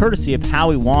 courtesy of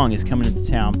Howie Wong, is coming into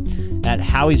town. At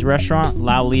Howie's restaurant,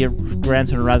 Lao Lee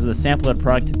grandson arrives with a sample of the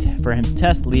product for him to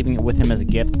test, leaving it with him as a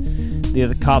gift. The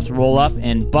other cops roll up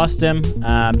and bust him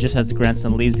just as the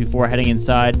grandson leaves before heading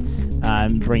inside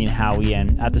and bringing Howie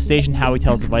in. At the station, Howie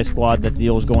tells the Vice Squad that the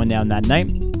deal is going down that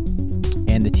night,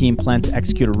 and the team plans to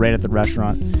execute a raid at the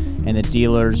restaurant, and the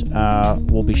dealers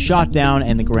will be shot down,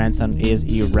 and the grandson is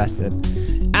arrested.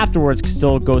 Afterwards,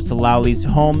 Castillo goes to Lao Lee's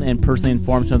home and personally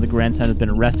informs him the grandson has been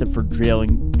arrested for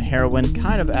dealing heroin,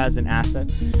 kind of as an asset,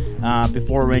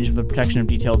 before arranging for the protection of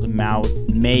details of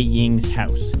Mei Ying's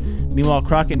house. Meanwhile,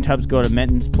 Crockett and Tubbs go to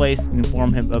Menton's place and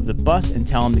inform him of the bus and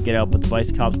tell him to get out, but the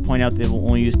Vice cops point out they will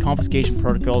only use confiscation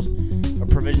protocols or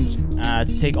provisions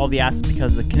to take all the assets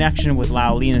because of the connection with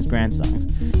Lao Lee and his grandsons.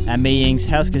 At Mei Ying's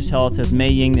house, Castillo says Mei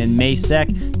Ying and Mei Sek,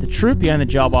 the troop behind the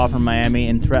job offer in Miami,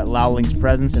 and threat Lao Ling's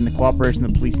presence and the cooperation the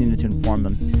police needed to inform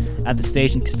them. At the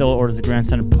station, Castillo orders the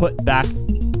grandson put back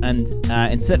in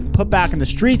the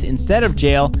streets instead of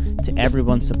jail, to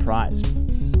everyone's surprise.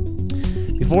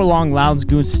 Before long, Lao's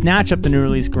goons snatch up the newly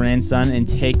released grandson and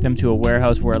take them to a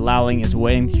warehouse where Lao Ling is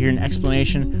waiting to hear an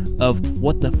explanation of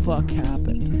what the fuck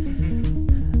happened.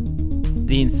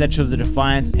 He instead shows a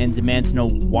defiance and demands to know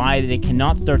why they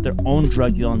cannot start their own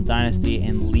drug deal in Dynasty,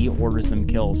 and Lee orders them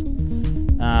kills.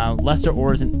 Lester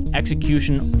orders an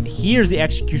execution. Hears the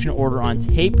execution order on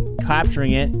tape,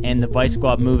 capturing it, and the Vice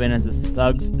Squad move in as the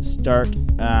thugs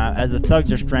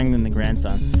are strangling the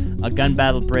grandson. A gun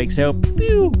battle breaks out,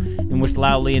 pew, in which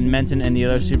Lao Lee and Menton and the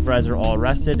other supervisor are all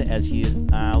arrested. As he is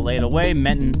laid away,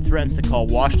 Menton threatens to call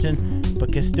Washington,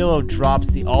 but Castillo drops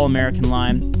the all-American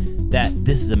line that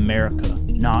this is America,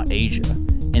 not Asia,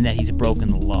 and that he's broken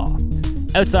the law.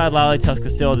 Outside, Lao Lee tells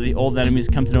Castillo that the old enemies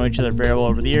come to know each other very well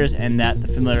over the years, and that the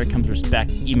familiarity comes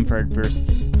respect, even for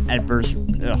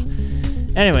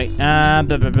Anyway,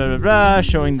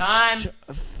 showing time.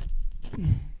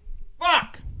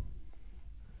 Fuck.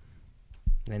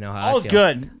 I know how All's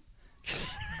good.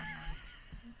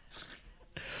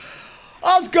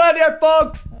 All's good here,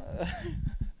 folks.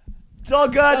 It's all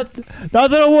good.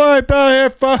 Nothing to worry about here,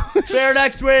 folks. See you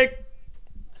next week.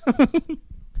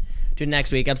 To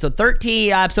next week, episode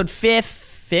 13, episode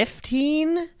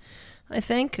 15, I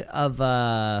think, of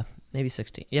maybe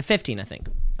 16. Yeah, 15, I think,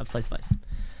 of Slice of Ice.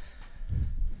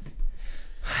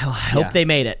 I hope they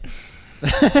made it.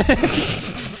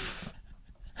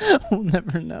 We'll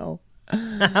never know.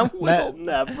 We'll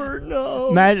never know.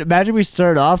 Imagine we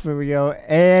start off and we go,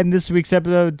 and this week's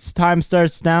episode's time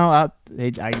starts now. They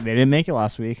didn't make it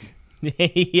last week.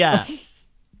 Yeah.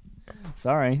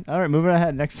 Sorry. All right, moving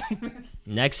ahead. Next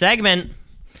segment.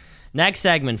 Next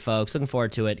segment, folks. Looking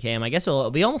forward to it, Cam. I guess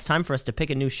it'll be almost time for us to pick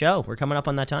a new show. We're coming up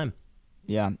on that time.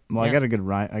 Yeah. Well, yeah. I got a good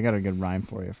rhyme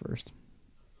for you first.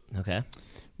 Okay.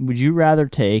 Would you rather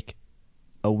take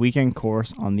a weekend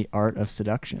course on the art of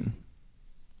seduction,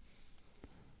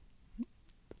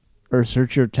 or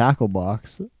search your tackle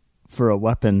box for a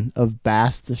weapon of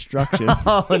mass destruction?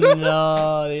 Oh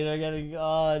no!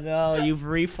 Oh no! You've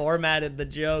reformatted the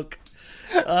joke.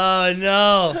 Oh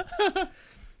no!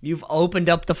 You've opened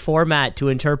up the format to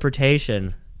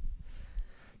interpretation.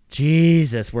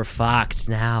 Jesus, we're fucked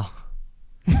now.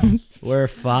 We're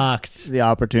fucked. The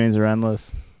opportunities are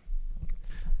endless.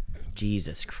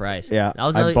 Jesus Christ. Yeah, that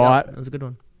was a good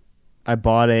one. I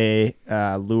bought a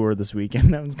lure this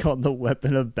weekend that was called the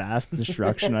Weapon of Mass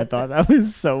Destruction. I thought that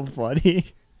was so funny.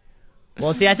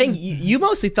 Well, see, I think you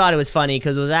mostly thought it was funny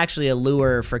because it was actually a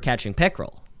lure for catching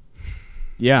pickerel.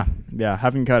 Yeah.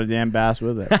 Haven't caught a damn bass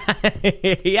with it.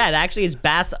 Yeah, it actually is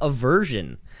bass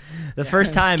aversion. The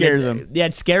first time scares them. Yeah,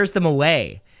 it scares them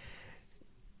away.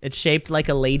 It's shaped like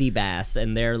a lady bass,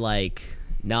 and they're like,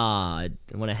 nah, I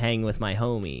want to hang with my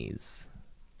homies.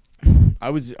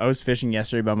 I was fishing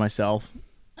yesterday by myself,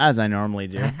 as I normally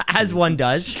do. As one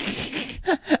does.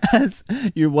 As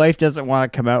your wife doesn't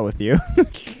want to come out with you.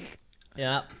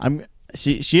 Yeah.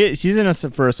 She's in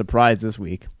for a surprise this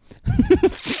week.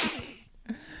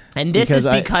 And this is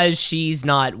because she's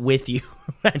not with you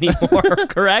anymore,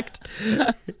 correct?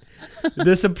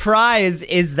 The surprise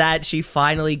is that she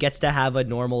finally gets to have a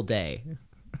normal day.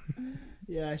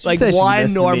 Yeah, like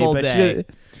one normal day.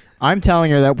 I'm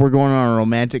telling her that we're going on a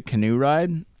romantic canoe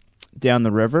ride down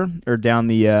the river or down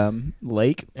the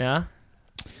lake. Yeah.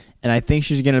 And I think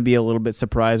she's going to be a little bit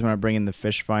surprised when I bring in the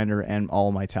fish finder and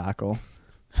all my tackle.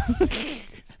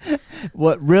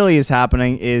 What really is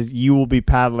happening is you will be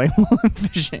paddling while I'm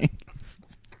fishing.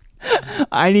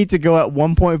 I need to go at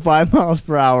 1.5 miles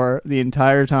per hour the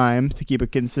entire time to keep a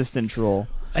consistent troll.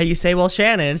 And you say, well,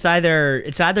 Shannon, it's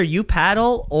either you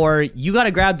paddle or you got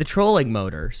to grab the trolling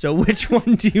motor. So which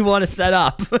one do you want to set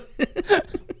up?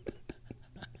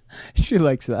 She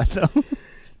likes that, though.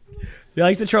 You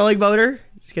like the trolling motor?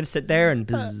 Just going to sit there and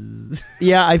buzz.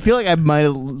 Yeah, I feel like I might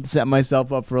have set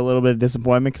myself up for a little bit of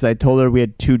disappointment because I told her we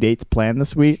had 2 dates planned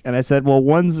this week. And I said, well,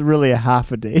 one's really a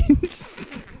half a date.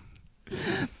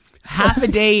 Half a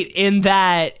date in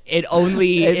that it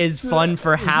only is fun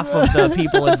for half of the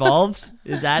people involved?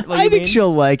 Is that what you mean? I think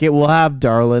she'll like it. We'll have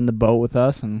Darla in the boat with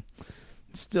us, and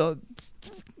still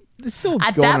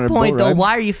at that point, though,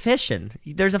 why are you fishing?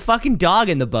 There's a fucking dog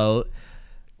in the boat.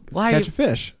 Why catch a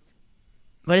fish?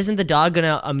 But isn't the dog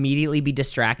gonna immediately be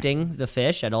distracting the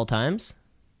fish at all times?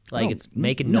 Like it's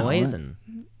making noise and.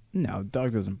 No,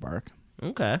 dog doesn't bark.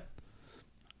 Okay.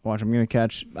 Watch, I'm going to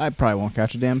catch... I probably won't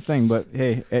catch a damn thing, but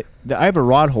hey, I have a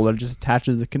rod holder that just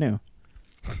attaches the canoe.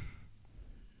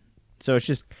 So it's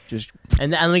just...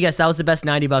 And let me guess, that was the best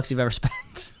 $90 you've ever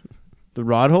spent. The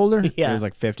rod holder? Yeah. It was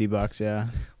like $50, yeah.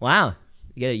 Wow.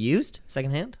 You get it used?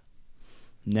 Secondhand?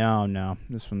 No.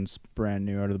 This one's brand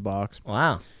new out of the box.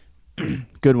 Wow.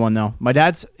 Good one, though. My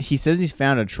dad's... He says he's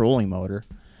found a trolling motor.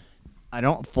 I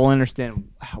don't fully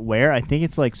understand where. I think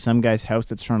it's like some guy's house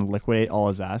that's trying to liquidate all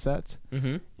his assets.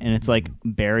 Mm-hmm. And it's like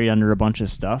buried under a bunch of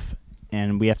stuff.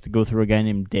 And we have to go through a guy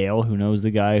named Dale who knows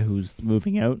the guy who's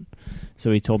moving out. So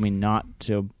he told me not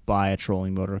to buy a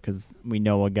trolling motor because we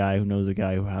know a guy who knows a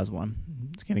guy who has one.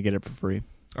 He's going to get it for free.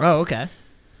 Oh, okay.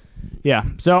 Yeah.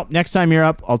 So next time you're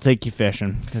up, I'll take you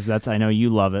fishing because I know you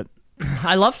love it.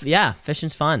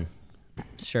 Fishing's fun.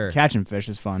 Sure. Catching fish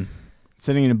is fun.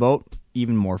 Sitting in a boat,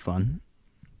 even more fun.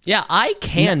 Yeah, I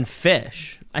can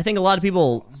fish. I think a lot of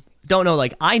people don't know,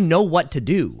 like, I know what to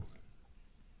do.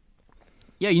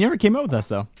 Yeah, you never came out with us,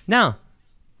 though. No.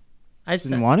 I just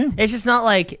didn't want to? It's just not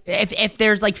like, if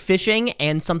there's, like, fishing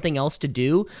and something else to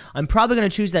do, I'm probably going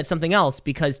to choose that something else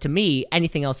because, to me,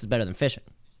 anything else is better than fishing.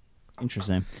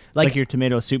 Interesting. Like your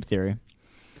tomato soup theory.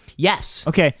 Yes.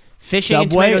 Okay. Fishing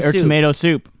Subway and or tomato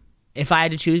soup? If I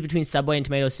had to choose between Subway and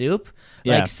tomato soup,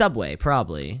 like Subway,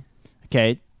 probably.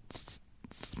 Okay.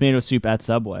 Tomato soup at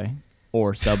Subway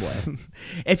or Subway.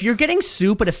 If you're getting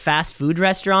soup at a fast food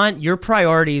restaurant, your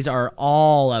priorities are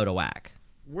all out of whack.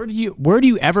 Where do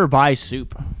you ever buy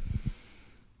soup?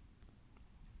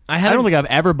 I don't think I've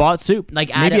ever bought soup. Like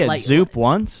maybe at Zoop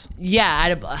once.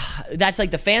 Yeah, that's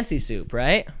like the fancy soup,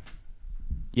 right?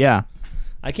 Yeah.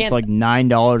 I can't. It's like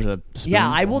 $9 a spoon. Yeah,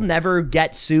 I will never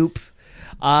get soup.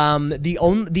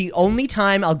 The only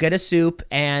time I'll get a soup,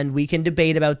 and we can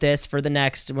debate about this for the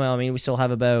next, well, I mean, we still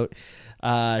have about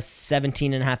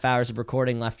 17 and a half hours of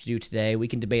recording left to do today. We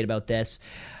can debate about this.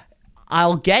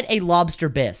 I'll get a lobster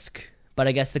bisque, but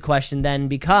I guess the question then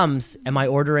becomes, am I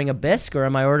ordering a bisque or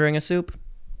am I ordering a soup?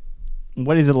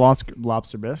 What is a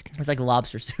lobster bisque? It's like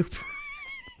lobster soup.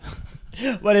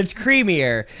 But it's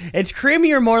creamier. It's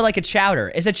creamier more like a chowder.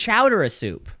 Is a chowder a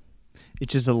soup?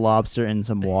 It's just a lobster in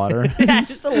some water. Yeah, it's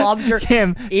just a lobster.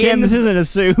 Cam, this isn't a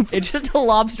soup. It's just a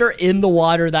lobster in the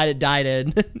water that it died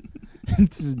in.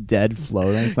 It's just dead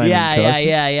floating. It's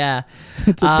yeah.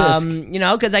 It's a bisque. You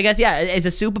know, because I guess, is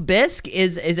a soup a bisque?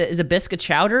 Is a bisque a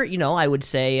chowder? You know, I would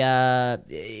say, no.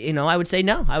 I would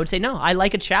say no. I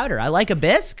like a chowder. I like a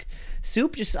bisque.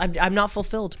 Soup, just I'm not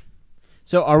fulfilled.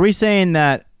 So are we saying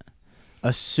that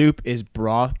a soup is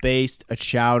broth-based, a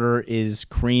chowder is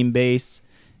cream-based,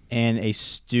 and a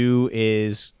stew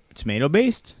is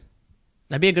tomato-based?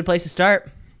 That'd be a good place to start.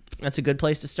 That's a good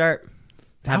place to start.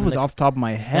 That was off the top of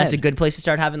my head. That's a good place to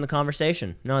start having the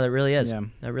conversation. No, that really is. Yeah.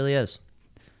 That really is.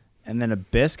 And then a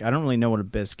bisque? I don't really know what a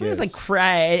bisque is. It's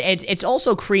like it's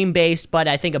also cream-based, but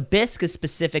I think a bisque is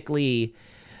specifically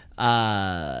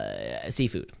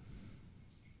seafood.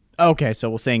 Okay, so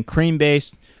we're saying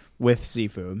cream-based with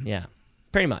seafood. Yeah,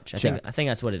 pretty much. I think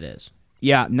that's what it is.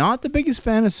 Yeah, not the biggest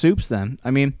fan of soups then.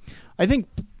 I mean, I think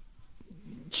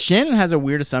Shannon has a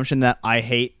weird assumption that I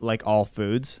hate like all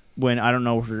foods when I don't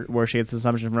know where she gets the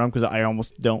assumption from because I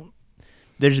almost don't.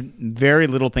 There's very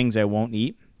little things I won't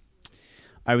eat.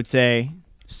 I would say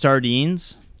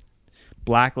sardines,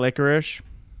 black licorice,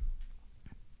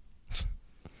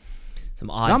 Some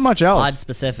odd, not much else. Odd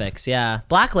specifics, yeah.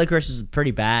 Black licorice is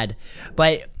pretty bad,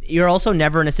 but you're also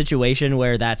never in a situation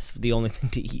where that's the only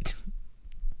thing to eat.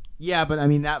 Yeah, but I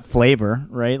mean that flavor,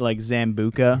 right? Like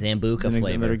Zambuca. Zambuca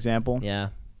flavor. Another example. Yeah.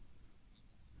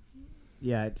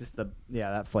 Yeah, just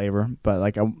that flavor. But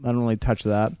like I don't really touch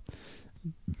that.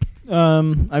 I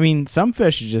mean, some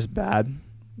fish is just bad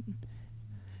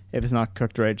if it's not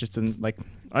cooked right. Just in, like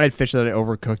I had fish that I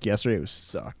overcooked yesterday. It was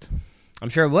sucked. I'm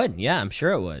sure it would. Yeah, I'm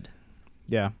sure it would.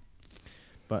 Yeah,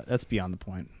 but that's beyond the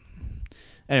point.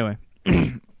 Anyway,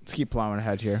 let's keep plowing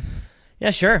ahead here.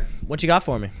 Yeah, sure. What you got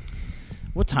for me?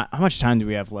 What time? How much time do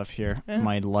we have left here?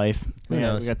 My life. Who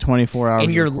knows? We got 24 hours. In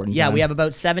your time. we have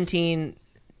about 17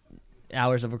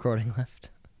 hours of recording left.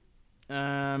 What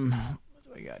do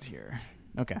I got here?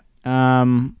 Okay.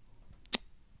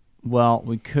 Well,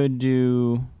 we could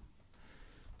do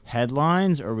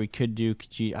headlines, or we could do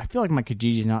Kijiji. I feel like my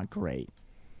Kijiji is not great.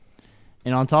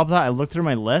 And on top of that, I looked through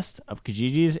my list of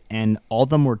Kijijis, and all of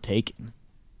them were taken.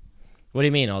 What do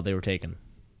you mean all they were taken?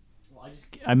 Well,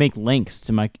 I make links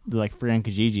to my freaking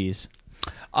Kijijis.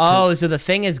 Oh, so the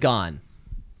thing is gone.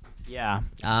 Yeah.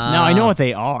 Now I know what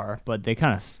they are, but they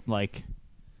kind of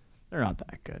they're not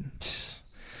that good.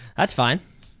 That's fine.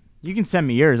 You can send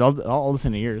me yours. I'll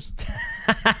listen to yours.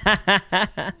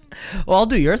 Well, I'll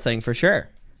do your thing for sure.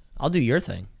 I'll do your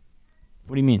thing.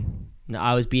 What do you mean? No,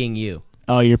 I was being you.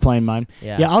 Oh, you're playing mine?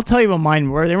 Yeah. Yeah, I'll tell you about mine.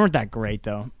 They weren't that great,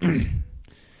 though.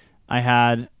 I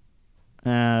had...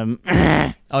 Oh,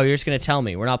 you're just going to tell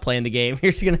me. We're not playing the game.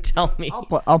 You're just going to tell me.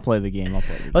 I'll play the game.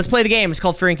 Let's play the game. It's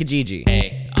called Free and Kijiji.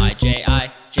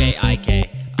 A-I-J-I-J-I-K.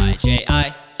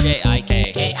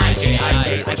 I-J-I-J-I-K.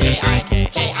 K-I-J-I-J-I-K.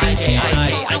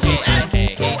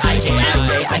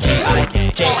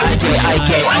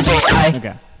 K-I-J-I-J-I-K.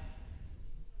 Okay.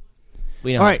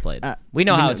 We know how it's played. We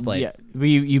know how it's played. Yeah,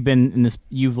 you've been in this.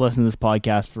 You've listened to this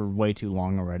podcast for way too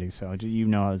long already, so you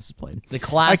know how this is played. The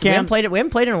classic. We haven't played it. We haven't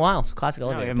played it in a while. It's a classic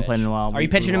elevator. We haven't played it in a while. Are you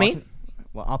pitching to me?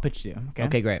 Well, I'll pitch to you. Okay.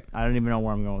 Okay, great. I don't even know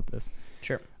where I'm going with this.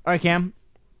 Sure. All right, Cam.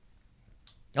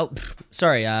 Oh,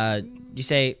 sorry. You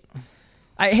say?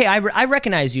 I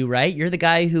recognize you, right? You're the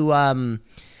guy who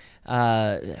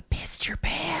pissed your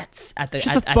pants at the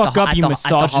Shut the fuck up, you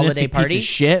misogynistic piece of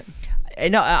shit.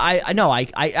 No, I know.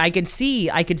 I can see.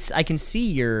 I can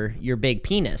see your big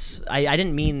penis. I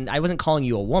didn't mean. I wasn't calling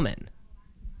you a woman.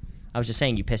 I was just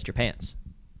saying you pissed your pants.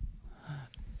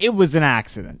 It was an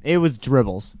accident. It was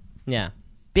dribbles. Yeah,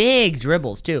 big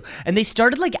dribbles too, and they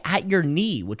started like at your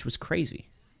knee, which was crazy.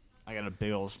 I got a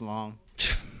big old schlong.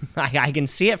 I can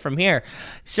see it from here,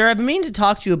 sir. I've been meaning to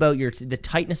talk to you about the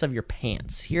tightness of your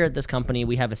pants. Here at this company,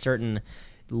 we have a certain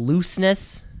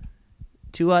looseness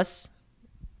to us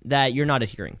that you're not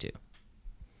adhering to.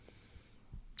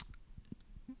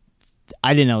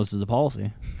 I didn't know this was a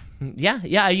policy.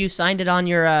 Yeah, you signed it on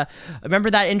your.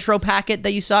 Remember that intro packet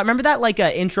that you saw? Remember that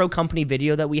intro company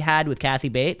video that we had with Kathy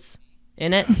Bates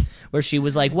in it, where she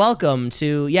was like, "Welcome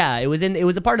to." Yeah, it was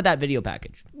a part of that video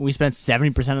package. We spent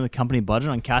 70% of the company budget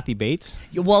on Kathy Bates.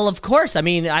 Well, of course. I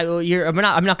mean, I'm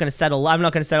not going to settle. I'm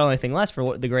not going to settle anything less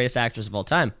for the greatest actress of all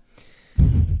time.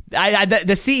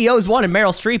 The CEO's wanted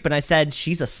Meryl Streep, and I said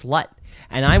she's a slut,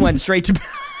 and I went straight to.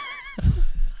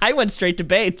 I went straight to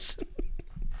Bates.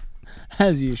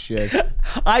 As you should.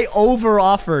 I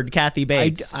over-offered Kathy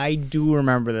Bates. I do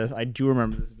remember this. I do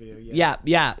remember this video. Yes.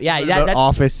 Yeah. That's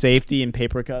office safety and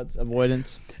paper cuts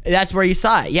avoidance. That's where you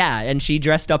saw it. Yeah, and she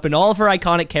dressed up in all of her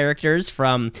iconic characters,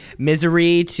 from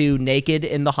Misery to Naked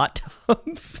in the Hot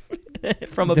Tub,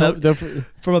 from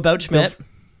About Schmidt.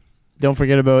 Don't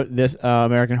forget about this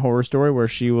American Horror Story, where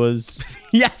she was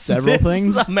several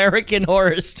things. American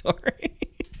Horror Story.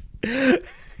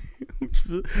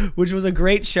 Which was a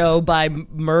great show by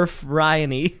Murph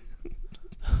Ryany.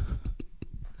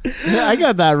 Yeah, I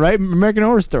got that right. American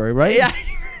Horror Story, right? Yeah.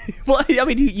 Well, I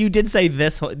mean, you did say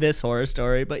this horror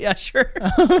story, but yeah, sure.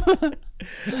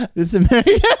 This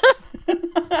American.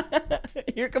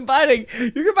 You're combining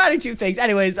two things.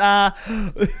 Anyways,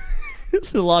 this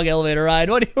is a long elevator ride.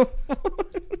 What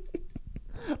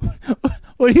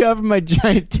do you have for my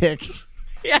giant dick?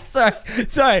 Yeah, sorry.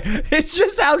 It's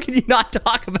just, how can you not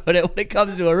talk about it when it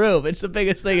comes to a room? It's the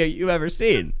biggest thing you've ever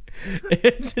seen.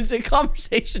 It's a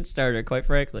conversation starter, quite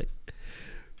frankly.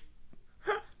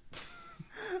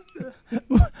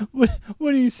 What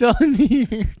are you selling me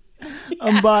here?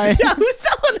 I'm buying. Yeah, who's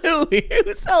selling who here?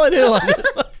 Who's selling who on this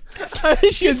one?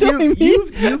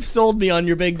 You've sold me on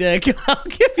your big dick. I'll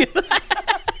give you that.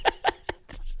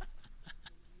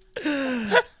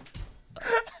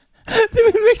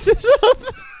 Did we mix this up?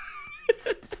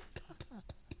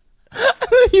 I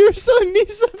thought you were selling me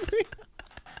something.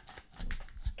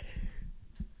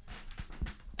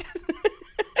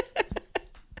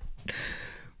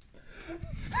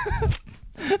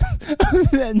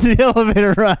 the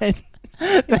elevator ride.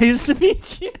 Nice to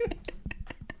meet you.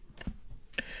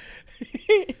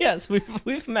 Yes,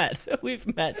 we've met.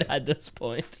 We've met at this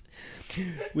point.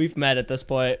 We've met at this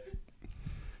point.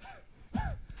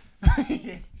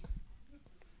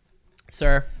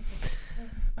 Sir.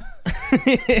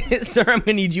 Sir, I'm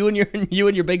gonna need you and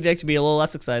your big dick to be a little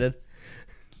less excited.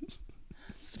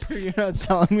 So you're not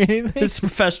selling me anything? This is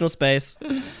professional space.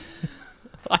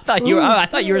 I thought you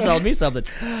were selling me something.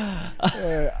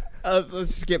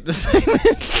 Let's skip the segment.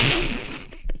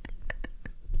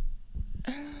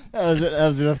 That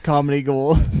was enough comedy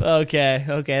gold. Okay,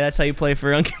 that's how you play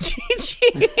for Uncle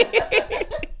Gigi.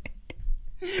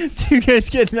 Two guys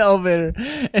get in the elevator,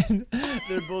 and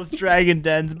they're both dragon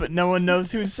dens, but no one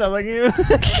knows who's selling you.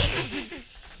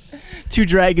 Two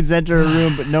dragons enter a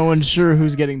room, but no one's sure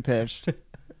who's getting pitched.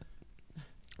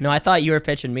 No, I thought you were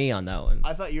pitching me on that one.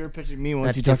 I thought you were pitching me once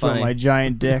That's you too talked about funny. my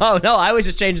giant dick. Oh, no, I was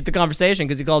just changing the conversation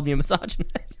because you called me a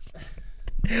misogynist.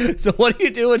 So what do you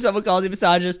do when someone calls you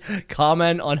misogynist?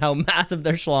 Comment on how massive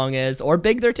their schlong is or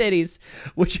big their titties,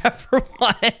 whichever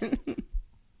one.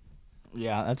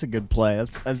 Yeah, that's a good play.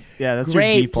 That's your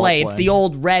Great default play. It's the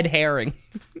old red herring.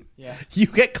 Yeah. You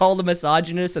get called a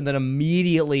misogynist and then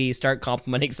immediately start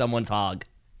complimenting someone's hog.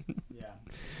 Yeah.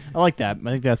 I like that. I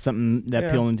think that's something that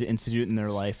people need to institute in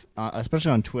their life,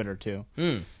 especially on Twitter too.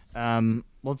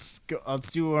 Let's go.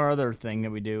 Let's do our other thing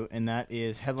that we do, and that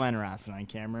is headline or asinine.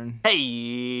 Cameron.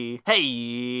 Hey,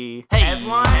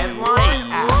 headline or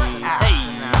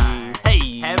asinine.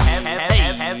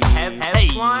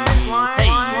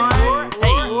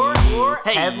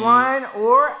 Headline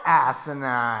or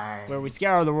asinine. Where we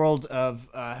scour the world of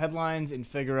headlines and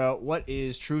figure out what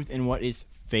is truth and what is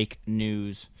fake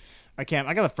news. I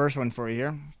got the first one for you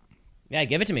here. Yeah,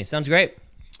 give it to me. Sounds great.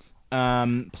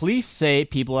 Police say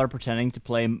people are pretending to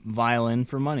play violin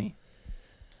for money.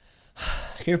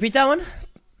 Can you repeat that one?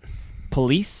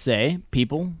 Police say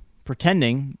people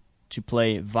pretending to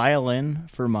play violin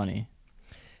for money.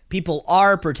 People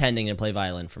are pretending to play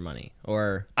violin for money,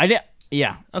 or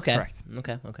yeah. okay, Correct.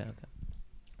 Okay.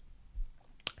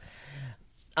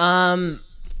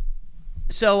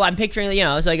 So I'm picturing,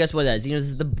 so I guess what that is, this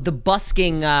is the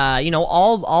busking,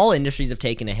 all industries have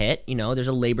taken a hit. There's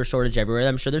a labor shortage everywhere.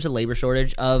 I'm sure there's a labor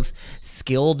shortage of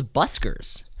skilled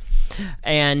buskers.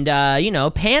 And,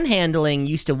 panhandling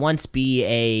used to once be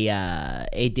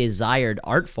a desired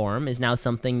art form, is now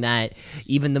something that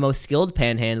even the most skilled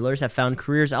panhandlers have found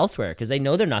careers elsewhere because they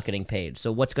know they're not getting paid.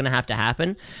 So what's going to have to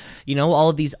happen? All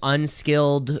of these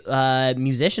unskilled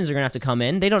musicians are going to have to come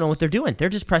in. They don't know what they're doing. They're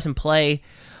just pressing play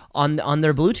on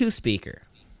their Bluetooth speaker.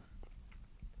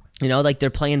 Like they're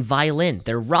playing violin.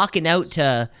 They're rocking out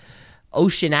to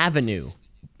Ocean Avenue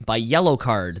by Yellow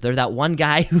Card. They're that one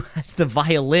guy who has the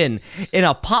violin in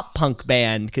a pop punk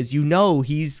band because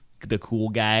he's the cool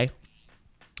guy.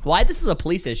 Why this is a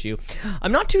police issue,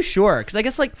 I'm not too sure, because I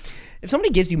guess if somebody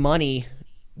gives you money,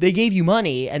 they gave you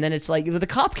money, and then it's the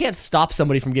cop can't stop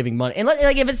somebody from giving money. And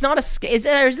if it's not does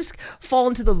this fall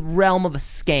into the realm of a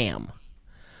scam?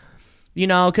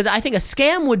 Because I think a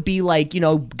scam would be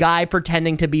guy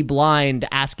pretending to be blind,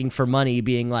 asking for money,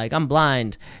 being like, I'm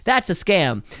blind. That's a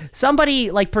scam. Somebody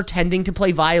pretending to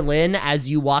play violin as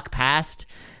you walk past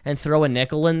and throw a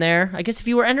nickel in there. I guess if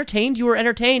you were entertained,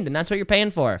 and that's what you're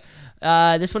paying for.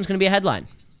 This one's going to be a headline.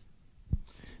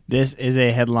 This is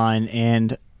a headline,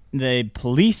 and the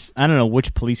police, I don't know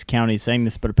which police county is saying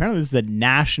this, but apparently this is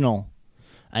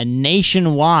a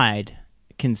nationwide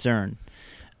concern.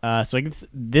 So I guess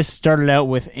this started out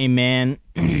with a man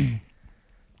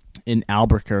in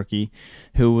Albuquerque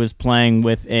who was playing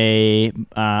with a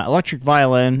electric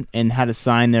violin and had a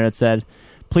sign there that said,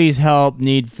 "Please help,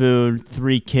 need food,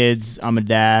 3 kids, I'm a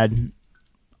dad.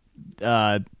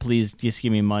 Please just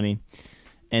give me money."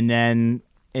 And then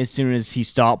as soon as he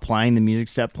stopped playing, the music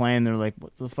stopped playing. They're like,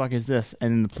 "What the fuck is this?"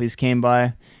 And then the police came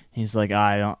by. He's like,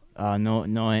 "I don't.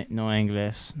 No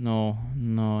English. No.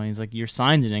 He's like, "Your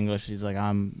sign's in English." He's like,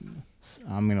 I'm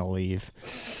gonna leave.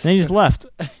 Then he just left.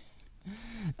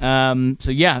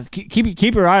 So yeah,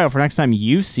 keep your eye out for next time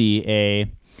you see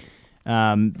a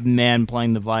man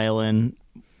playing the violin.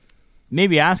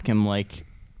 Maybe ask him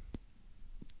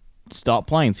stop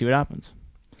playing, see what happens.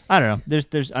 I don't know.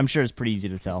 There's. I'm sure it's pretty easy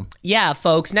to tell. Yeah,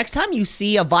 folks. Next time you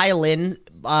see a violin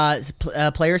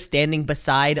player standing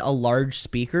beside a large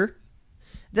speaker,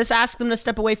 just ask them to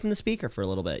step away from the speaker for a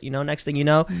little bit. Next thing you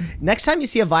know, next time you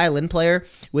see a violin player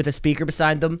with a speaker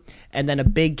beside them and then a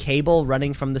big cable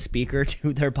running from the speaker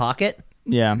to their pocket.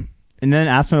 Yeah. And then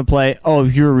ask them to play,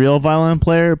 if you're a real violin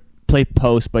player, play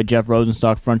Post by Jeff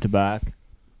Rosenstock front to back.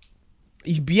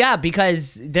 Yeah,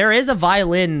 because there is a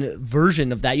violin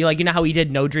version of that. You know how he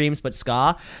did No Dreams but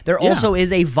ska. There also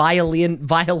is a violin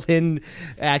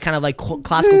kind of like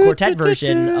classical quartet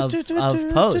version of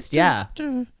Post. Yeah.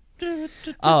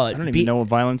 Oh, I don't even know what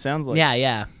violin sounds like.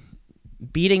 Yeah.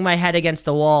 Beating My Head Against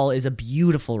the Wall is a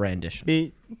beautiful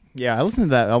rendition. Yeah, I listened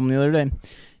to that album the other day.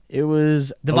 It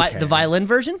was the violin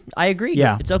version. I agree.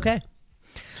 Yeah, it's okay.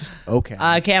 Okay.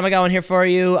 Cam, I got one here for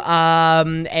you,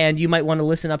 and you might want to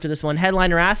listen up to this one.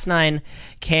 Headliner Asinine,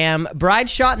 Cam, bride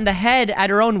shot in the head at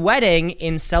her own wedding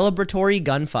in celebratory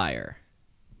gunfire.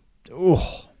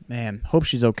 Oh, man. Hope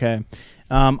she's okay.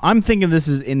 I'm thinking this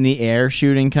is in the air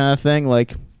shooting kind of thing.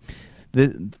 Like,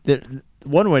 the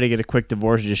one way to get a quick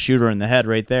divorce is just shoot her in the head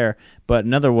right there. But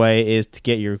another way is to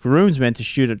get your groomsmen to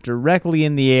shoot it directly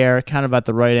in the air, kind of at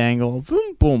the right angle.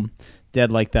 Boom, boom.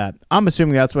 Dead like that. I'm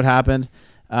assuming that's what happened.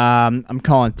 I'm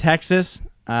calling Texas.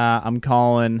 I'm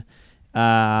calling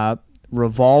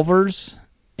revolvers,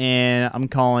 and I'm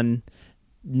calling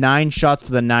 9 shots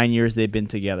for the 9 years they've been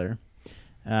together.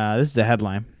 This is a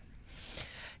headline.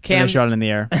 Cam, they shot it in the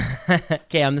air.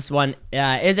 Cam, this one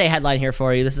is a headline here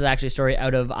for you. This is actually a story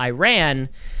out of Iran,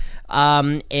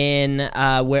 where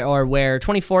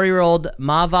 24-year-old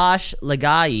Mavash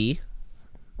Lagai,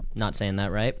 not saying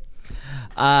that right,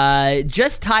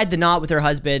 just tied the knot with her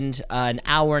husband an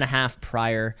hour and a half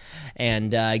prior,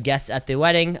 and guests at the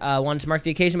wedding wanted to mark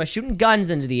the occasion by shooting guns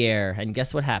into the air. And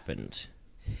guess what happened?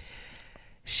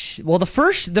 Well, the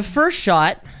first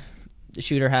shot, the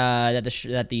shooter had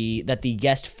that the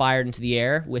guest fired into the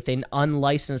air with an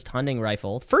unlicensed hunting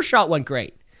rifle. The first shot went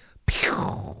great.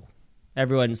 Pew!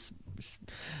 Everyone's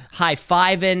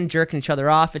high-fiving, jerking each other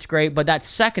off. It's great. But that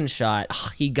second shot,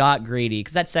 he got greedy,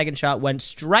 because that second shot went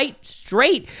straight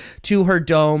to her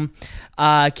dome,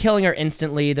 killing her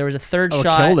instantly. There was a third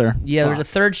shot. Killed her. Yeah, there was a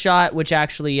third shot, which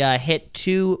actually hit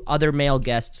 2 other male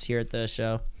guests here at the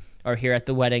show. Or here at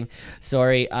the wedding.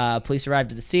 Sorry. Police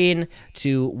arrived at the scene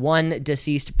to 1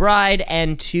 deceased bride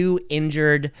and 2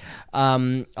 injured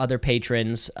other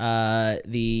patrons.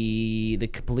 The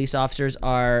police officers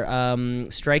are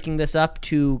striking this up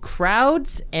to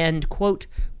crowds and, quote,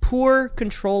 poor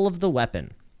control of the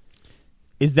weapon.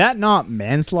 Is that not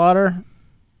manslaughter?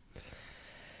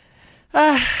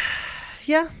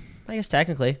 Yeah, I guess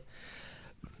technically.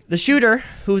 The shooter,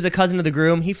 who was a cousin of the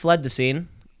groom, he fled the scene.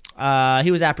 He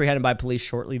was apprehended by police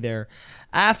shortly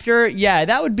thereafter. Yeah,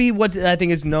 that would be what I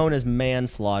think is known as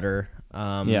manslaughter.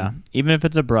 Yeah, even if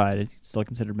it's a bride, it's still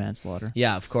considered manslaughter.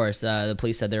 Yeah, of course. The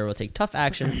police said they will take tough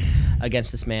action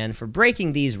against this man for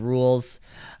breaking these rules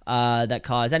that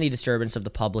cause any disturbance of the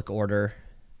public order.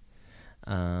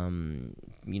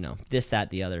 This, that,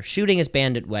 the other. Shooting is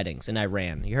banned at weddings in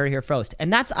Iran. You heard it here first.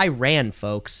 And that's Iran,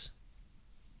 folks.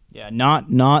 Yeah, not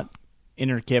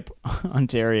Innerkip,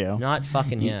 Ontario. Not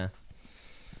fucking, yeah.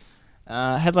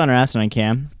 Headliner Asinine,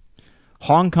 Cam.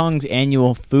 Hong Kong's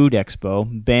annual food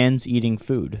expo bans eating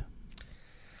food.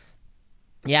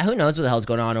 Yeah, who knows what the hell's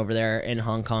going on over there in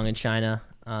Hong Kong and China.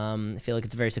 I feel like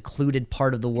it's a very secluded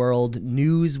part of the world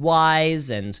news-wise,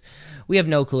 and we have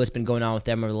no clue what's been going on with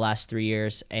them over the last 3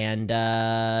 years. And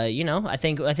I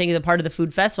think the part of the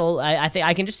food festival, I think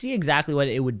I can just see exactly what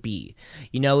it would be.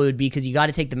 It would be because you got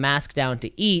to take the mask down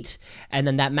to eat, and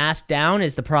then that mask down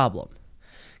is the problem,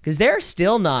 because they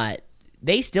still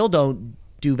don't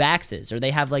do vaxes, or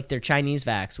they have like their Chinese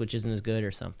vax, which isn't as good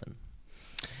or something.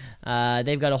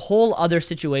 They've got a whole other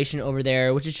situation over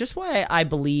there, which is just why I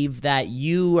believe that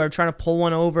you are trying to pull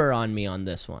one over on me on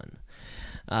this one.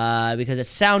 Because it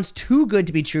sounds too good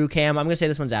to be true, Cam. I'm going to say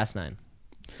this one's asinine.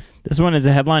 This one is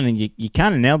a headline, and you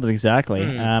kind of nailed it exactly.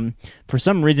 For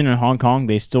some reason in Hong Kong,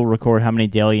 they still record how many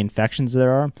daily infections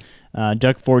there are.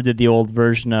 Doug Ford did the old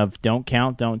version of don't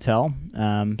count, don't tell.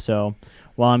 So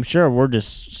while I'm sure we're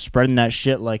just spreading that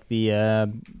shit like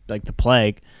the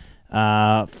plague,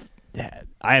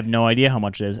 I have no idea how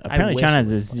much it is. Apparently, China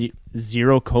has a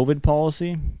zero COVID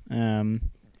policy, and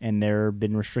they've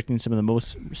been restricting some of the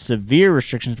most severe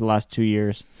restrictions for the last 2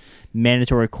 years.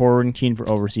 Mandatory quarantine for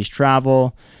overseas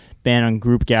travel, ban on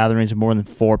group gatherings of more than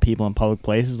 4 people in public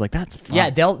places. Like, that's fun.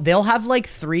 Yeah, they'll have like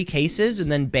 3 cases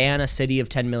and then ban a city of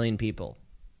 10 million people.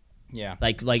 Yeah,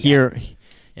 like here.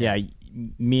 Yeah,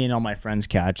 me and all my friends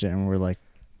catch it, and we're like,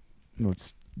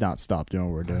 let's not stop doing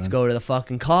what we're doing. Let's go to the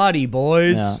fucking Coddy,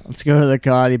 boys. Yeah, let's go to the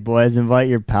Coddy, boys. Invite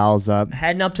your pals up.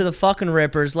 Heading up to the fucking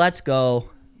Rippers. Let's go.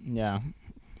 Yeah.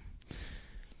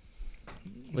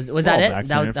 Was that it?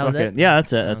 That was it? Yeah,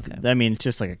 that's it. Okay. I mean, it's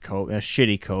just like a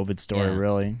shitty COVID story,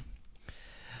 really.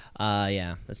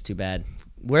 Yeah, that's too bad.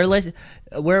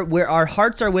 We're our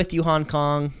hearts are with you, Hong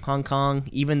Kong,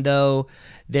 even though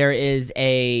there is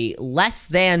a less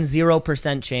than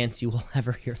 0% chance you will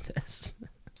ever hear this.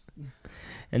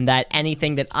 And that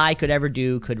anything that I could ever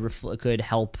do could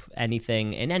help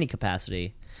anything in any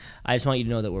capacity. I just want you to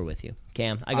know that we're with you.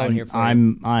 Cam, I got in here for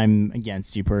you. I'm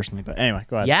against you personally, but anyway,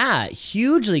 go ahead. Yeah,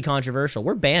 hugely controversial.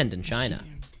 We're banned in China.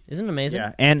 Isn't it amazing?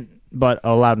 Yeah, but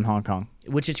allowed in Hong Kong.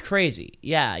 Which is crazy.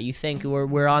 Yeah, you think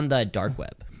we're on the dark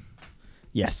web.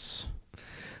 Yes.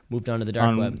 Moved on to the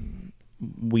dark web.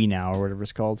 WeNow or whatever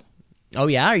it's called. Oh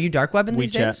yeah, are you dark webbing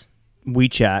these days?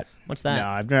 WeChat. What's that?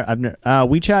 No, I've never.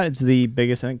 WeChat is the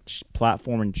biggest, I think,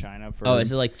 platform in China for. Oh,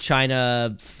 is it like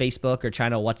China Facebook or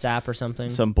China WhatsApp or something?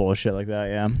 Some bullshit like that.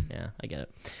 Yeah. Yeah, I get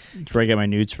it. It's where I get my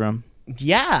nudes from.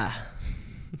 Yeah.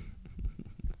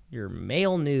 Your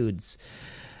male nudes.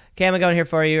 Cam, I'm going here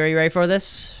for you. Are you ready for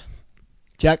this?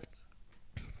 Check.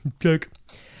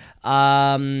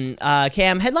 Cam,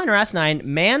 headliner Asinine,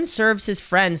 man serves his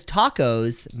friends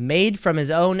tacos made from his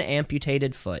own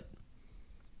amputated foot.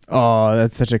 Oh,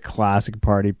 that's such a classic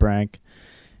party prank.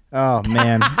 Oh,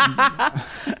 man.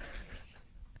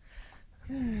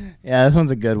 Yeah, this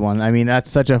one's a good one. I mean, that's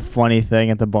such a funny thing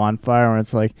at the bonfire when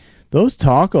it's like, those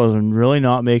tacos are really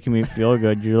not making me feel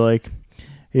good. You're like,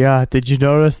 yeah, did you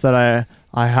notice that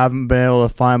I haven't been able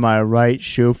to find my right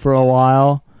shoe for a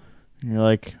while? And you're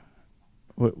like,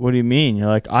 what do you mean? You're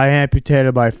like, I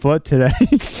amputated my foot today.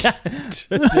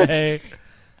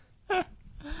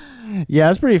 Yeah,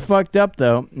 it's pretty fucked up,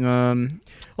 though.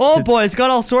 Boy, it's got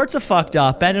all sorts of fucked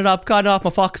up. Ended up cutting off my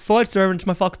fucking foot, serving it to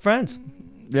my fucking friends.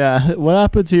 Yeah, what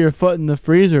happened to your foot in the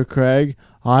freezer, Craig?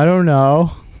 I don't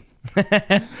know.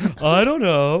 I don't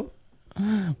know.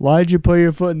 Why'd you put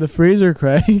your foot in the freezer,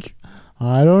 Craig?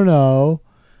 I don't know.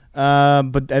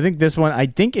 But I think this one,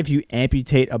 if you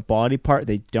amputate a body part,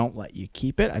 they don't let you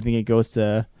keep it. I think it goes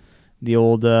to the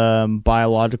old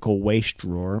biological waste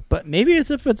drawer. But maybe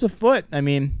it's if it's a foot. I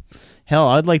mean, hell,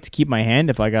 I'd like to keep my hand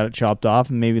if I got it chopped off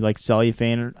and maybe like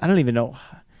cellophane. Or, I don't even know.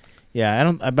 Yeah, I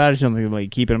just don't think they'll let you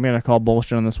keep it. I'm going to call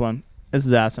bullshit on this one. This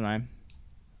is asinine.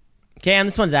 Cam,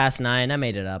 this one's asinine. I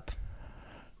made it up.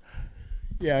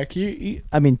 Yeah,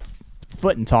 I mean,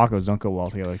 foot and tacos don't go well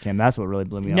together, Cam. That's what really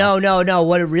blew me off. No.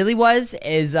 What it really was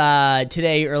is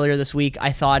earlier this week,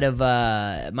 I thought of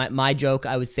my joke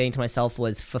I was saying to myself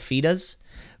was fajitas,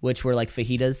 which were like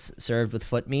fajitas served with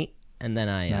foot meat. And then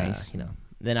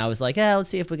then I was like, let's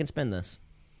see if we can spin this.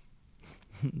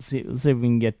 Let's see if we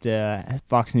can get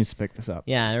Fox News to pick this up.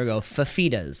 Yeah, there we go.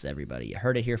 Fajitas, everybody. You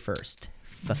heard it here first.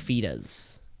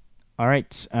 Fajitas. All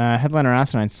right. Headliner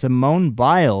Asinine. Simone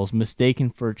Biles mistaken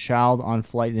for a child on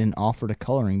flight and offered a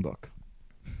coloring book.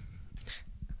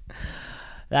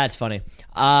 That's funny.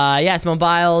 Simone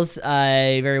Biles,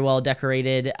 very well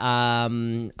decorated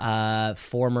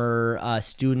former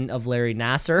student of Larry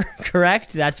Nassar,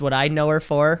 correct? That's what I know her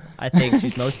for. I think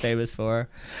she's most famous for.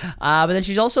 But then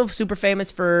she's also super famous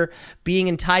for being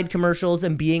in Tide commercials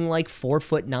and being like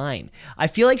 4'9". I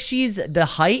feel like she's the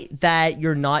height that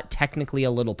you're not technically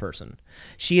a little person.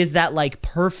 She is that like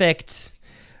perfect.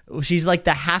 She's like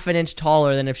the half an inch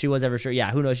taller than if she was ever short.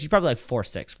 Yeah, who knows? She's probably like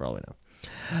 4'6" for all we know.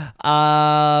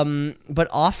 But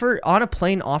offered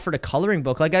a coloring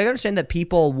book. Like, I understand that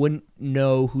people wouldn't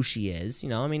know who she is.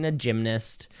 A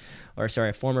gymnast,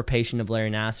 a former patient of Larry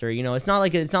Nassar. It's not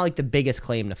like the biggest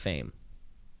claim to fame.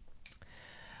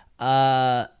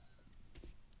 But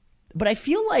I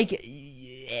feel like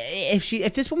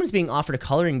if this woman's being offered a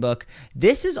coloring book,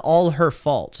 this is all her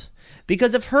fault.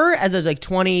 Because of her as a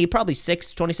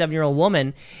 27-year-old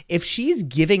woman, if she's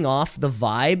giving off the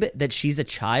vibe that she's a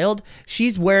child,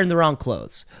 she's wearing the wrong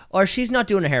clothes or she's not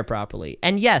doing her hair properly.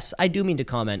 And yes, I do mean to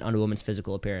comment on a woman's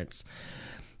physical appearance.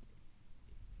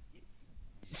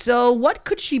 So what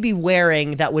could she be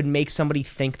wearing that would make somebody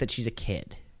think that she's a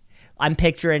kid? I'm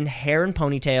picturing hair and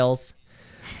ponytails.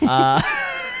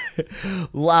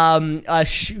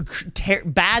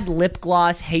 Bad lip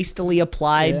gloss hastily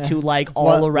applied to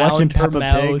all around her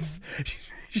mouth.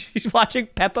 She's watching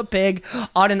Peppa Pig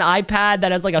on an iPad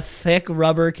that has like a thick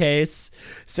rubber case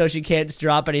so she can't just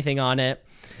drop anything on it.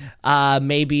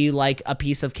 Maybe like a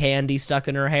piece of candy stuck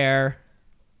in her hair.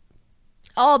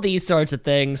 All these sorts of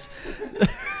things.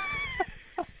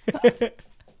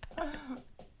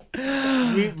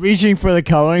 Reaching for the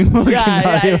coloring book.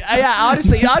 Yeah.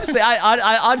 Honestly,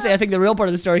 I think the real part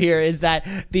of the story here is that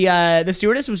the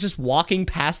stewardess was just walking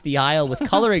past the aisle with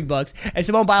coloring books, and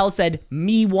Simone Biles said,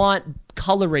 "Me want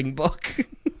coloring book."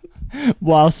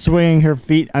 while swinging her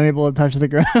feet, unable to touch the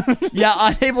ground. Yeah,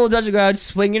 unable to touch the ground,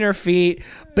 swinging her feet.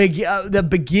 The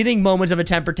beginning moments of a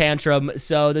temper tantrum.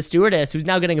 So the stewardess, who's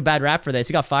now getting a bad rap for this,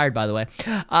 he got fired, by the way.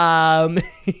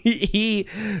 He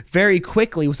very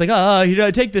quickly was like,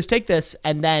 take this.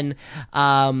 And then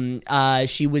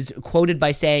she was quoted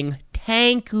by saying,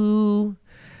 "Thank you."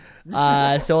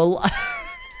 So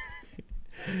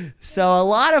a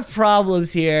lot of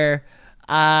problems here.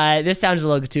 This sounds a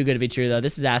little too good to be true, though.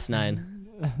 This is asinine.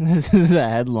 This is a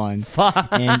headline. Fuck.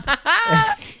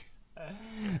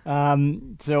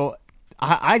 And, so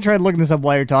I tried looking this up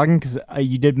while you're talking because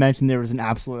you did mention there was an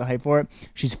absolute hype for it.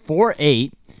 She's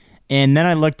 4'8", and then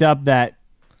I looked up that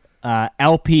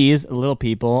LPs, little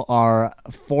people, are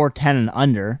 4'10" and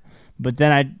under. But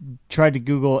then I tried to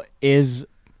Google, is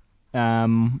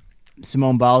Simone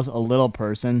Biles a little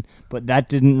person? But that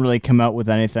didn't really come out with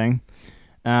anything.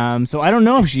 So I don't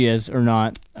know if she is or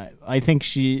not. I think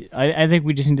I think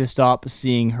we just need to stop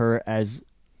seeing her as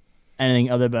anything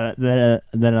other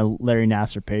than a Larry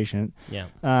Nassar patient. Yeah.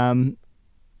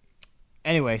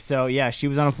 Anyway, so yeah, she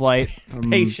was on a flight from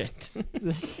Patient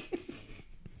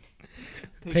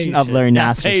of Larry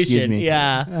Nassar. Excuse me.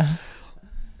 Yeah.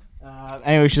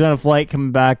 Anyway, she's on a flight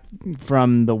coming back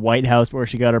from the White House where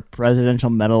she got her Presidential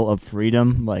Medal of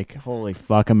Freedom. Like, holy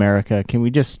fuck, America! Can we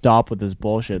just stop with this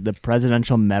bullshit? The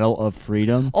Presidential Medal of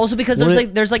Freedom. Also, because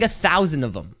there's like 1,000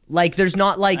 of them. Like, there's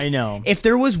not like, I know. If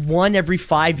there was one every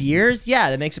 5 years, yeah,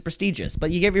 that makes it prestigious.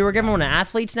 But you were giving one to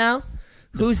athletes now.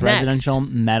 Who's next? Presidential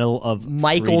Medal of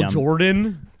Michael Freedom.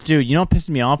 Jordan. Dude, you know what pisses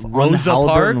me off? On the Rosa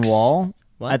Halliburton Parks? wall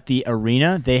What? at the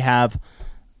arena, they have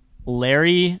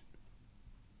Larry.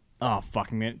 Oh,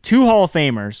 fucking man. 2 Hall of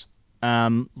Famers.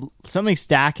 Something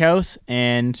Stackhouse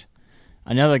and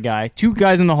another guy. 2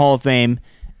 guys in the Hall of Fame.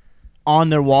 On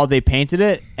their wall, they painted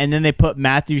it, and then they put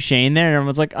Matthew Shane there, and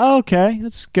everyone's like, oh, okay,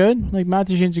 that's good. Like,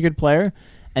 Matthew Shane's a good player.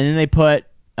 And then they put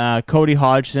Cody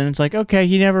Hodgson. It's like, okay,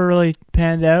 he never really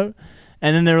panned out.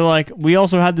 And then they were like, we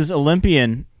also had this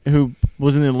Olympian who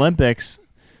was in the Olympics.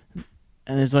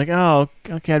 And it's like, oh,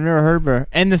 okay, I've never heard of her.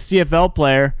 And the CFL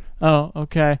player. Oh,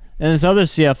 okay. And this other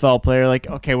CFL player, like,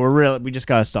 okay, we just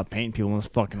gotta stop painting people on this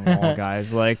fucking wall,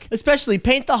 guys. Like, Especially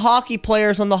paint the hockey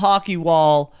players on the hockey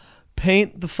wall.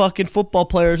 Paint the fucking football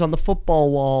players on the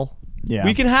football wall. yeah,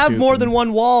 We can have stupid. more than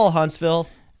one wall, Huntsville.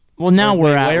 Well, now Wait,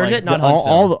 we're at where is like, it? Not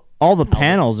all the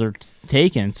panels are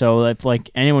taken. So if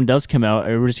like anyone does come out,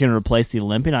 are we just gonna replace the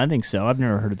Olympian? I think so. I've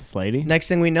never heard of this lady. Next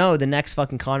thing we know, the next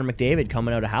fucking Connor McDavid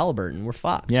coming out of Halliburton. We're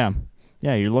fucked. Yeah,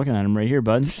 you're looking at him right here,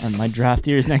 bud. And my draft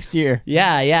year is next year.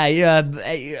 Yeah.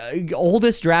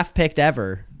 Oldest draft picked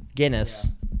ever.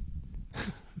 Guinness.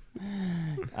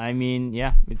 I mean,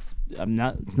 yeah, it's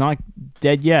not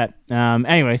dead yet.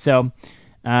 Anyway, so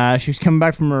she was coming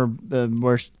back from her the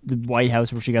White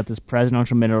House where she got this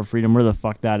Presidential Medal of Freedom, where the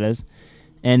fuck that is,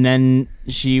 and then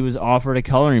she was offered a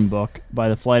coloring book by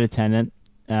the flight attendant.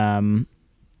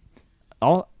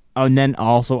 And then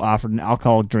also offered an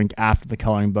alcoholic drink after the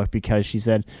coloring book because she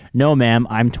said, "No, ma'am,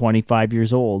 I'm 25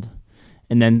 years old,"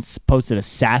 and then posted a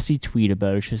sassy tweet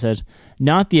about it. She says,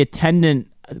 "Not the attendant."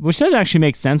 Which doesn't actually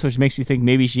make sense, which makes you think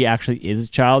maybe she actually is a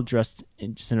child dressed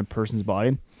just in a person's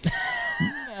body.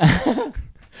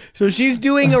 So she's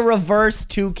doing a reverse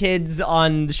 2 kids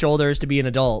on the shoulders to be an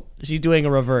adult. She's doing a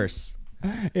reverse.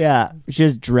 Yeah. She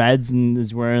has dreads and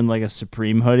is wearing like a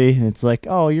Supreme hoodie. And it's like,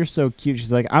 oh, you're so cute.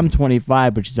 She's like, I'm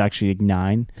 25, but she's actually like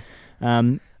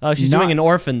 9. She's doing an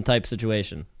orphan type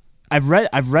situation. I've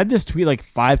read this tweet like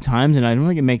 5 times, and I don't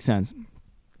think it makes sense.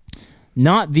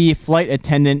 Not the flight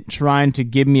attendant trying to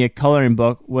give me a coloring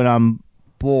book when I'm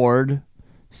bored.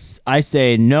 I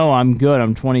say, no, I'm good.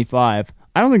 I'm 25.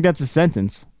 I don't think that's a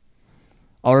sentence.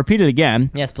 I'll repeat it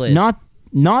again. Yes, please.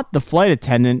 Not the flight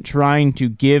attendant trying to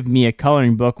give me a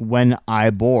coloring book when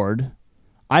I'm bored.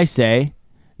 I say,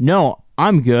 no,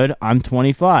 I'm good. I'm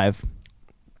 25.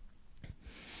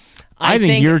 I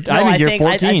think you're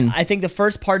 14. I think the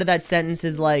first part of that sentence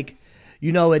is like,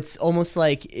 it's almost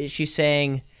like she's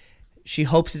saying she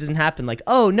hopes it doesn't happen. Like,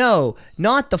 oh, no,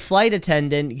 not the flight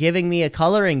attendant giving me a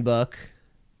coloring book.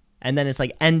 And then it's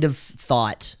like end of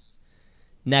thought.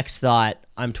 Next thought,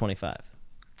 I'm 25.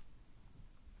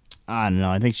 I don't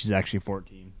know. I think she's actually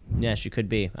 14. Yeah, she could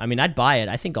be. I mean, I'd buy it.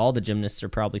 I think all the gymnasts are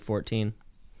probably 14.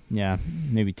 Yeah,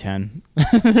 maybe 10.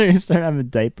 They start having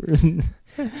diapers.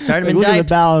 Start them in Look at the diapers.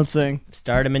 balancing.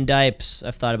 Start them in diapers.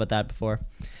 I've thought about that before.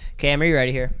 Cam, are you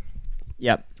ready here?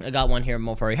 Yep. I got one here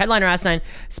more for you. Headliner asinine.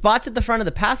 Spots at the front of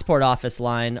the passport office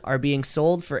line are being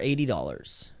sold for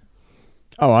 $80.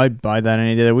 Oh, I'd buy that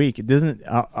any day of the week. It doesn't.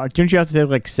 Don't you have to take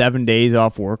like 7 days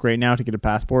off work right now to get a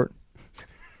passport?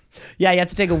 Yeah, you have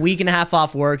to take a week and a half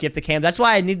off work. You have to camp. That's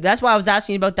why I was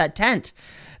asking you about that tent,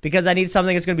 because I need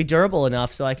something that's going to be durable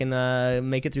enough so I can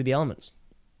make it through the elements.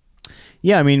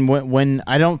 Yeah, I mean, when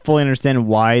I don't fully understand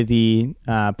why the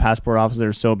passport officers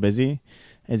are so busy.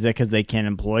 Is it because they can't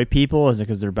employ people? Is it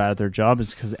because they're bad at their job?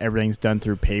 Is it because everything's done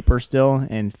through paper still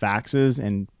and faxes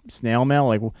and snail mail?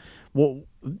 Like, well,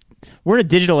 we're in a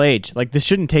digital age. Like, this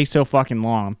shouldn't take so fucking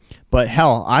long. But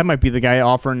hell, I might be the guy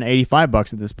offering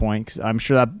 $85 at this point, because I'm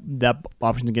sure that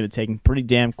option's going to get taken pretty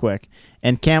damn quick.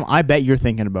 And Cam, I bet you're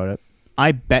thinking about it.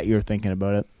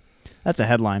 That's a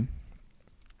headline.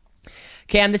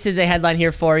 Cam, this is a headline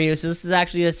here for you. So this is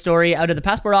actually a story out of the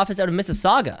passport office out of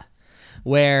Mississauga,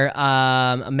 where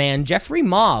a man, Jeffrey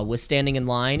Ma, was standing in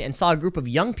line and saw a group of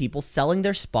young people selling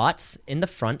their spots in the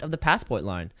front of the passport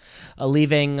line,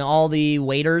 leaving all the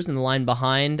waiters in the line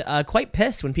behind quite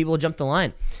pissed when people jumped the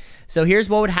line. So here's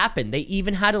what would happen. They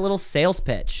even had a little sales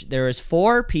pitch. There was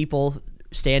 4 people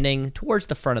standing towards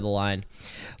the front of the line.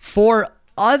 4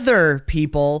 other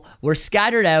people were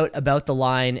scattered out about the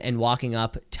line and walking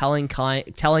up, telling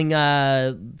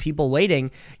people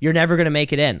waiting, "You're never going to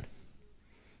make it in.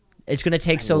 It's going to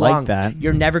take so long. That.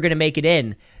 You're never going to make it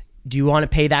in. Do you want to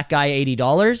pay that guy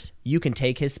 $80? You can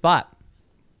take his spot."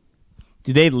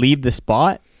 Do they leave the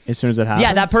spot as soon as it happens?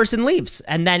 Yeah, that person leaves,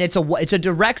 and then it's a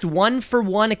direct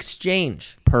 1-for-1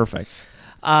 exchange. Perfect.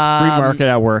 Free market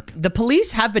at work. The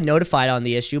police have been notified on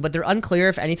the issue, but they're unclear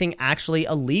if anything actually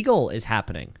illegal is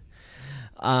happening.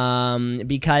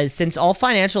 Because since all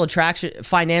financial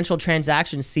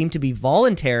transactions seem to be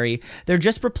voluntary, they're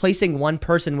just replacing one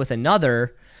person with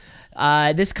another.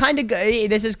 This is kind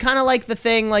of like the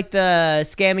thing, like the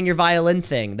scamming your violin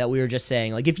thing that we were just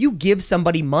saying. Like, if you give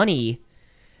somebody money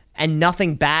and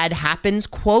nothing bad happens,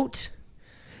 quote,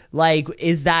 like,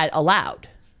 is that allowed?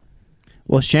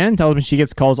 Well, Shannon tells me she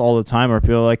gets calls all the time where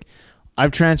people are like,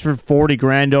 "I've transferred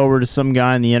 $40,000 over to some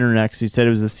guy on the internet because he said it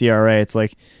was a CRA." It's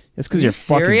like, it's because you're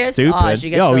fucking stupid. Oh, she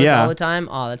gets those all the time?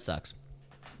 Oh, that sucks.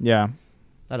 Yeah.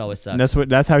 That always sucks.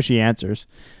 That's how she answers.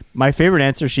 My favorite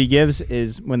answer she gives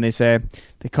is when they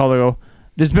call, they go,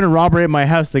 "There's been a robbery at my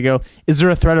house." They go, "Is there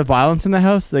a threat of violence in the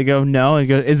house?" They go, "No." They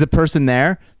go, "Is the person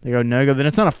there?" They go, "No." They go, "Then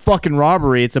it's not a fucking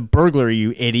robbery. It's a burglary,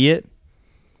 you idiot."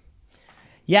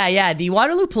 Yeah. The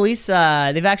Waterloo police,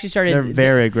 they've actually started. They're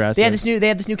very aggressive. They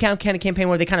had this new kind of campaign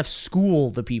where they kind of school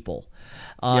the people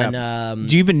on. Yeah.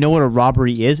 Do you even know what a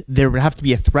robbery is? There would have to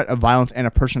be a threat of violence and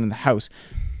a person in the house.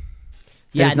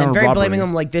 Yeah, and then very blaming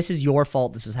them, like, this is your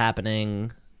fault. This is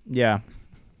happening. Yeah.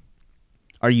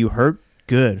 Are you hurt?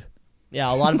 Good.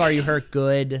 Yeah, a lot of "are you hurt?"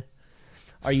 Good.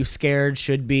 "Are you scared?"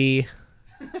 Should be.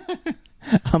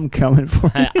 I'm coming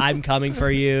for you. I'm coming for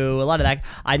you. A lot of that.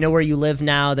 "I know where you live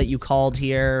now that you called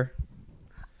here."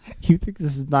 You think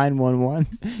this is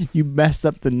 911? You messed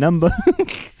up the number.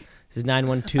 This is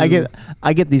 912.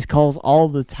 I get these calls all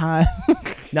the time.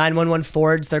 911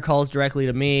 forwards their calls directly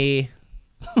to me.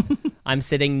 I'm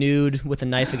sitting nude with a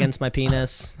knife against my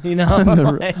penis. You know,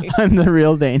 I'm the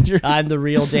real danger. I'm the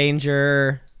real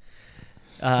danger.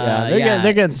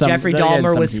 They're getting some. Jeffrey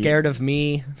Dahmer was scared of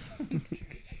me.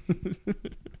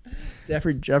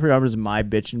 Jeffrey Dahmer's my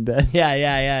bitch in bed.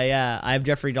 Yeah. I have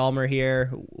Jeffrey Dahmer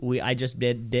here. I just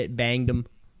banged him.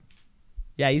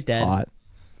 Yeah, he's dead. Hot.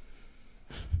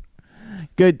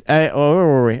 Good. Where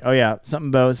were we? Oh yeah, something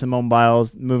about Simone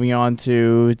Biles. Moving on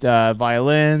to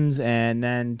violins, and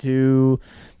then to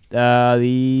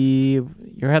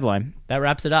your headline. That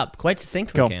wraps it up quite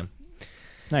succinctly, cool. Cam.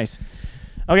 Nice.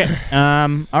 Okay.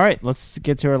 All right. Let's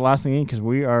get to our last thing because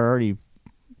we are already.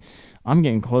 I'm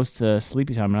getting close to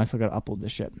sleepy time, and I still got to upload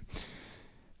this shit.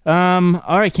 All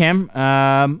right, Cam.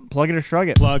 Plug it or shrug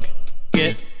it. Plug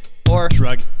it or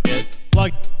shrug it.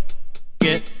 Plug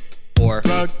it or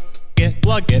shrug it.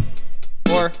 Plug it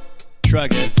or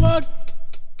shrug it. Plug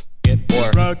it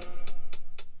or shrug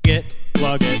it.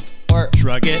 Plug it or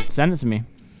shrug it. Send it to me.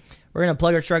 We're going to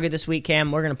plug or shrug it this week,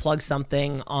 Cam. We're going to plug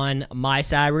something on my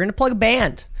side. We're going to plug a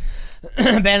band.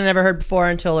 A band I never heard before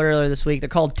until earlier this week. They're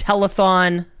called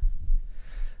Telethon.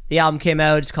 The album came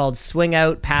out. It's called Swim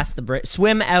Out Past the Breakers.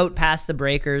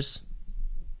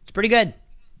 It's pretty good.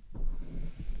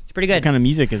 What kind of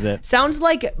music is it? Sounds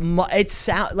like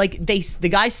the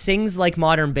guy sings like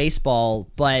modern baseball,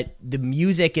 but the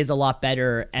music is a lot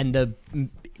better, and the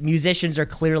musicians are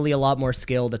clearly a lot more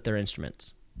skilled at their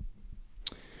instruments.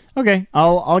 Okay,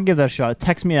 I'll give that a shot.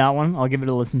 Text me that one. I'll give it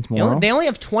a listen tomorrow. They only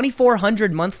have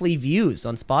 2,400 monthly views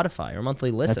on Spotify or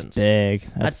monthly listens. That's big.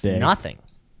 That's big. nothing.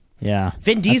 Yeah.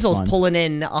 Vin Diesel's pulling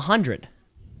in 100,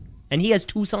 and he has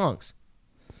 2 songs.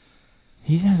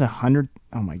 He has 100.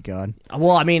 Oh my god.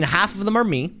 Well, I mean, half of them are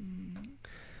me.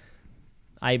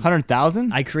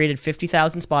 100,000? I created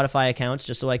 50,000 Spotify accounts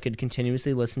just so I could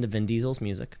continuously listen to Vin Diesel's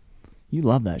music. You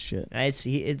love that shit.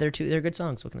 They're good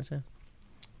songs. What can I say?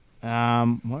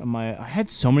 What am I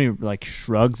had so many like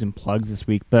shrugs and plugs this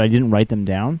week, but I didn't write them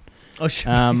down. Oh,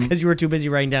 sure. Because you were too busy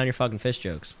writing down your fucking fish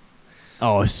jokes.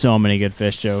 Oh, so many good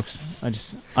fish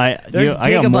jokes. I got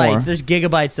gigabytes. more. There's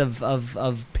gigabytes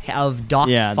of doc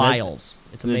files.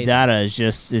 It's amazing. The data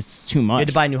is it's too much. You had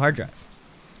to buy a new hard drive.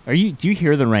 Do you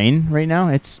hear the rain right now?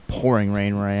 It's pouring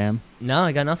rain where I am. No,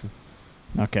 I got nothing.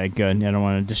 Okay, good. I don't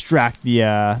want to distract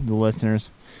the listeners.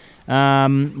 What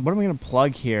am I going to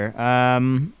plug here?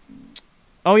 I'm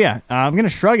going to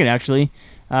shrug it, actually.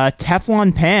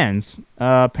 Teflon pans.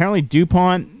 Apparently,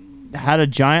 DuPont had a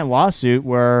giant lawsuit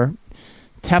where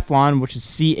Teflon, which is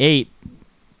C8,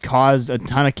 caused a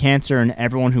ton of cancer in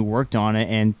everyone who worked on it,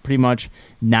 and pretty much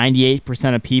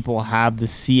 98% of people have the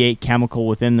C8 chemical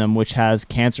within them, which has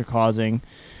cancer-causing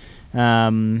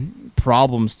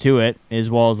problems to it, as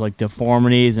well as like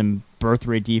deformities and birth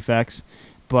rate defects.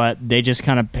 But they just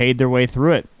kind of paid their way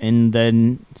through it in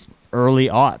the early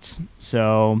aughts.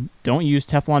 So don't use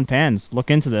Teflon pans.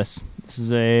 Look into this. This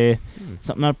is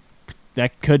something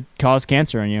that could cause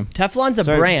cancer in you. Teflon's a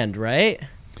brand, right?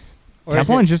 Or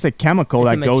Teflon's just a chemical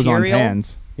that goes on material?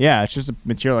 pans. Yeah, it's just a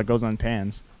material that goes on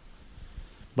pans.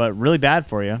 But really bad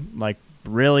for you. Like,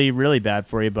 really, really bad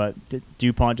for you. But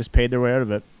DuPont just paid their way out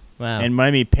of it. Wow. And when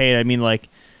I mean paid, I mean like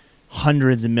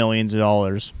hundreds of millions of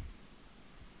dollars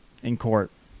in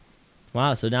court.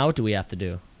 Wow, so now what do we have to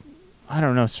do? I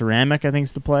don't know. Ceramic, I think,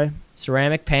 is the play.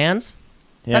 Ceramic pans?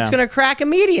 Yeah. That's going to crack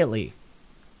immediately.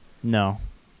 No.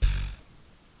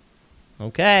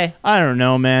 Okay. I don't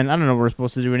know, man. I don't know what we're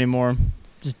supposed to do anymore.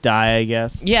 Just die, I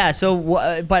guess. Yeah, so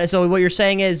what you're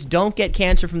saying is don't get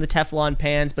cancer from the Teflon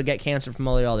pans, but get cancer from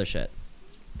all the other shit.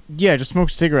 Yeah, just smoke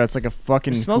cigarettes like a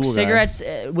fucking Smoke cool cigarettes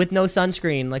with no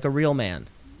sunscreen like a real man.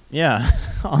 Yeah,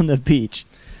 on the beach.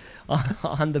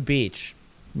 On the beach.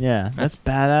 Yeah, that's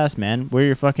badass, man. Wear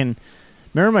your fucking...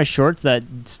 Remember my shorts that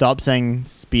stopped saying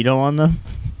Speedo on them?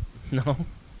 No.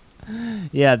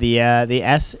 Yeah, the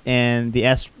S and the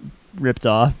S ripped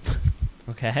off.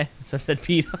 Okay, so it said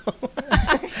pedo.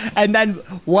 And then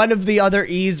one of the other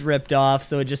E's ripped off,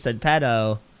 so it just said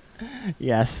pedo.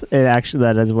 Yes,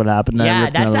 that is what happened. Yeah,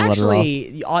 that's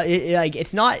actually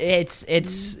it's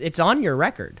on your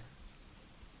record.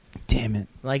 Damn it.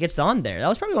 Like, it's on there. That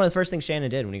was probably one of the first things Shannon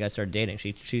did when you guys started dating.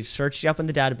 She searched you up in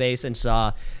the database and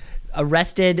saw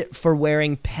arrested for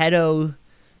wearing pedo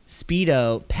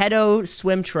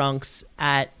swim trunks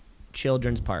at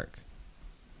Children's Park.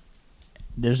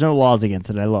 There's no laws against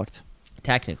it. I looked.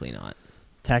 Technically not.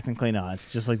 Technically not.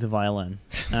 It's just like the violin.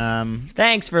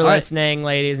 Thanks for listening,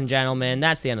 ladies and gentlemen.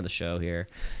 That's the end of the show here.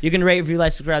 You can rate, review,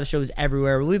 like, subscribe. The show is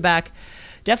everywhere. We'll be back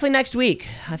definitely next week.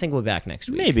 I think we'll be back next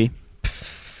week. Maybe.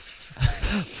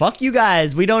 Fuck you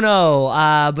guys. We don't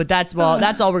know. But that's all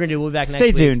we're going to do. We'll be back next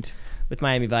week. Stay tuned. With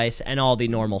Miami Vice and all the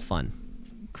normal fun.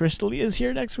 Chris D'Elia is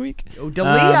here next week. Oh,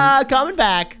 D'Elia coming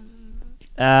back.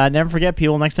 Never forget,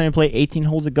 people, next time you play 18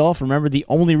 holes of golf, remember the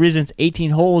only reason it's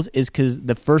 18 holes is because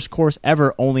the first course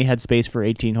ever only had space for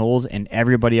 18 holes and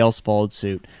everybody else followed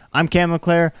suit. I'm Cam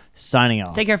LeClaire, signing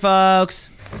off. Take care, folks.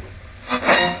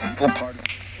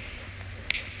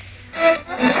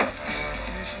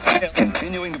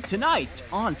 Continuing tonight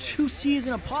on 2 C's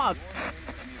in a Pod.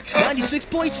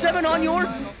 96.7 on your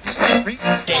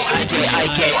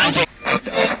J-I-J-I-K.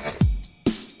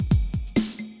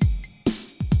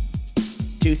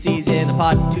 2 C's in a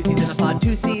pod, 2 C's in a pod,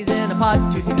 2 C's in a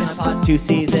pod, 2 C's in a pod, 2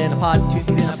 C's in a pod, 2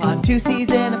 C's in a pod, 2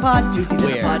 C's in a pod, 2 C's in a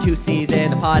pod, 2 C's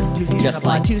in a pod, 2 C's in a pod, just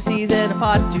like 2 C's in a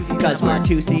pod, 2 C's because we're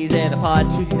 2 C's in a pod,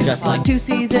 just like 2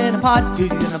 C's in a pod, 2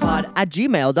 C's in a pod at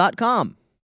gmail.com.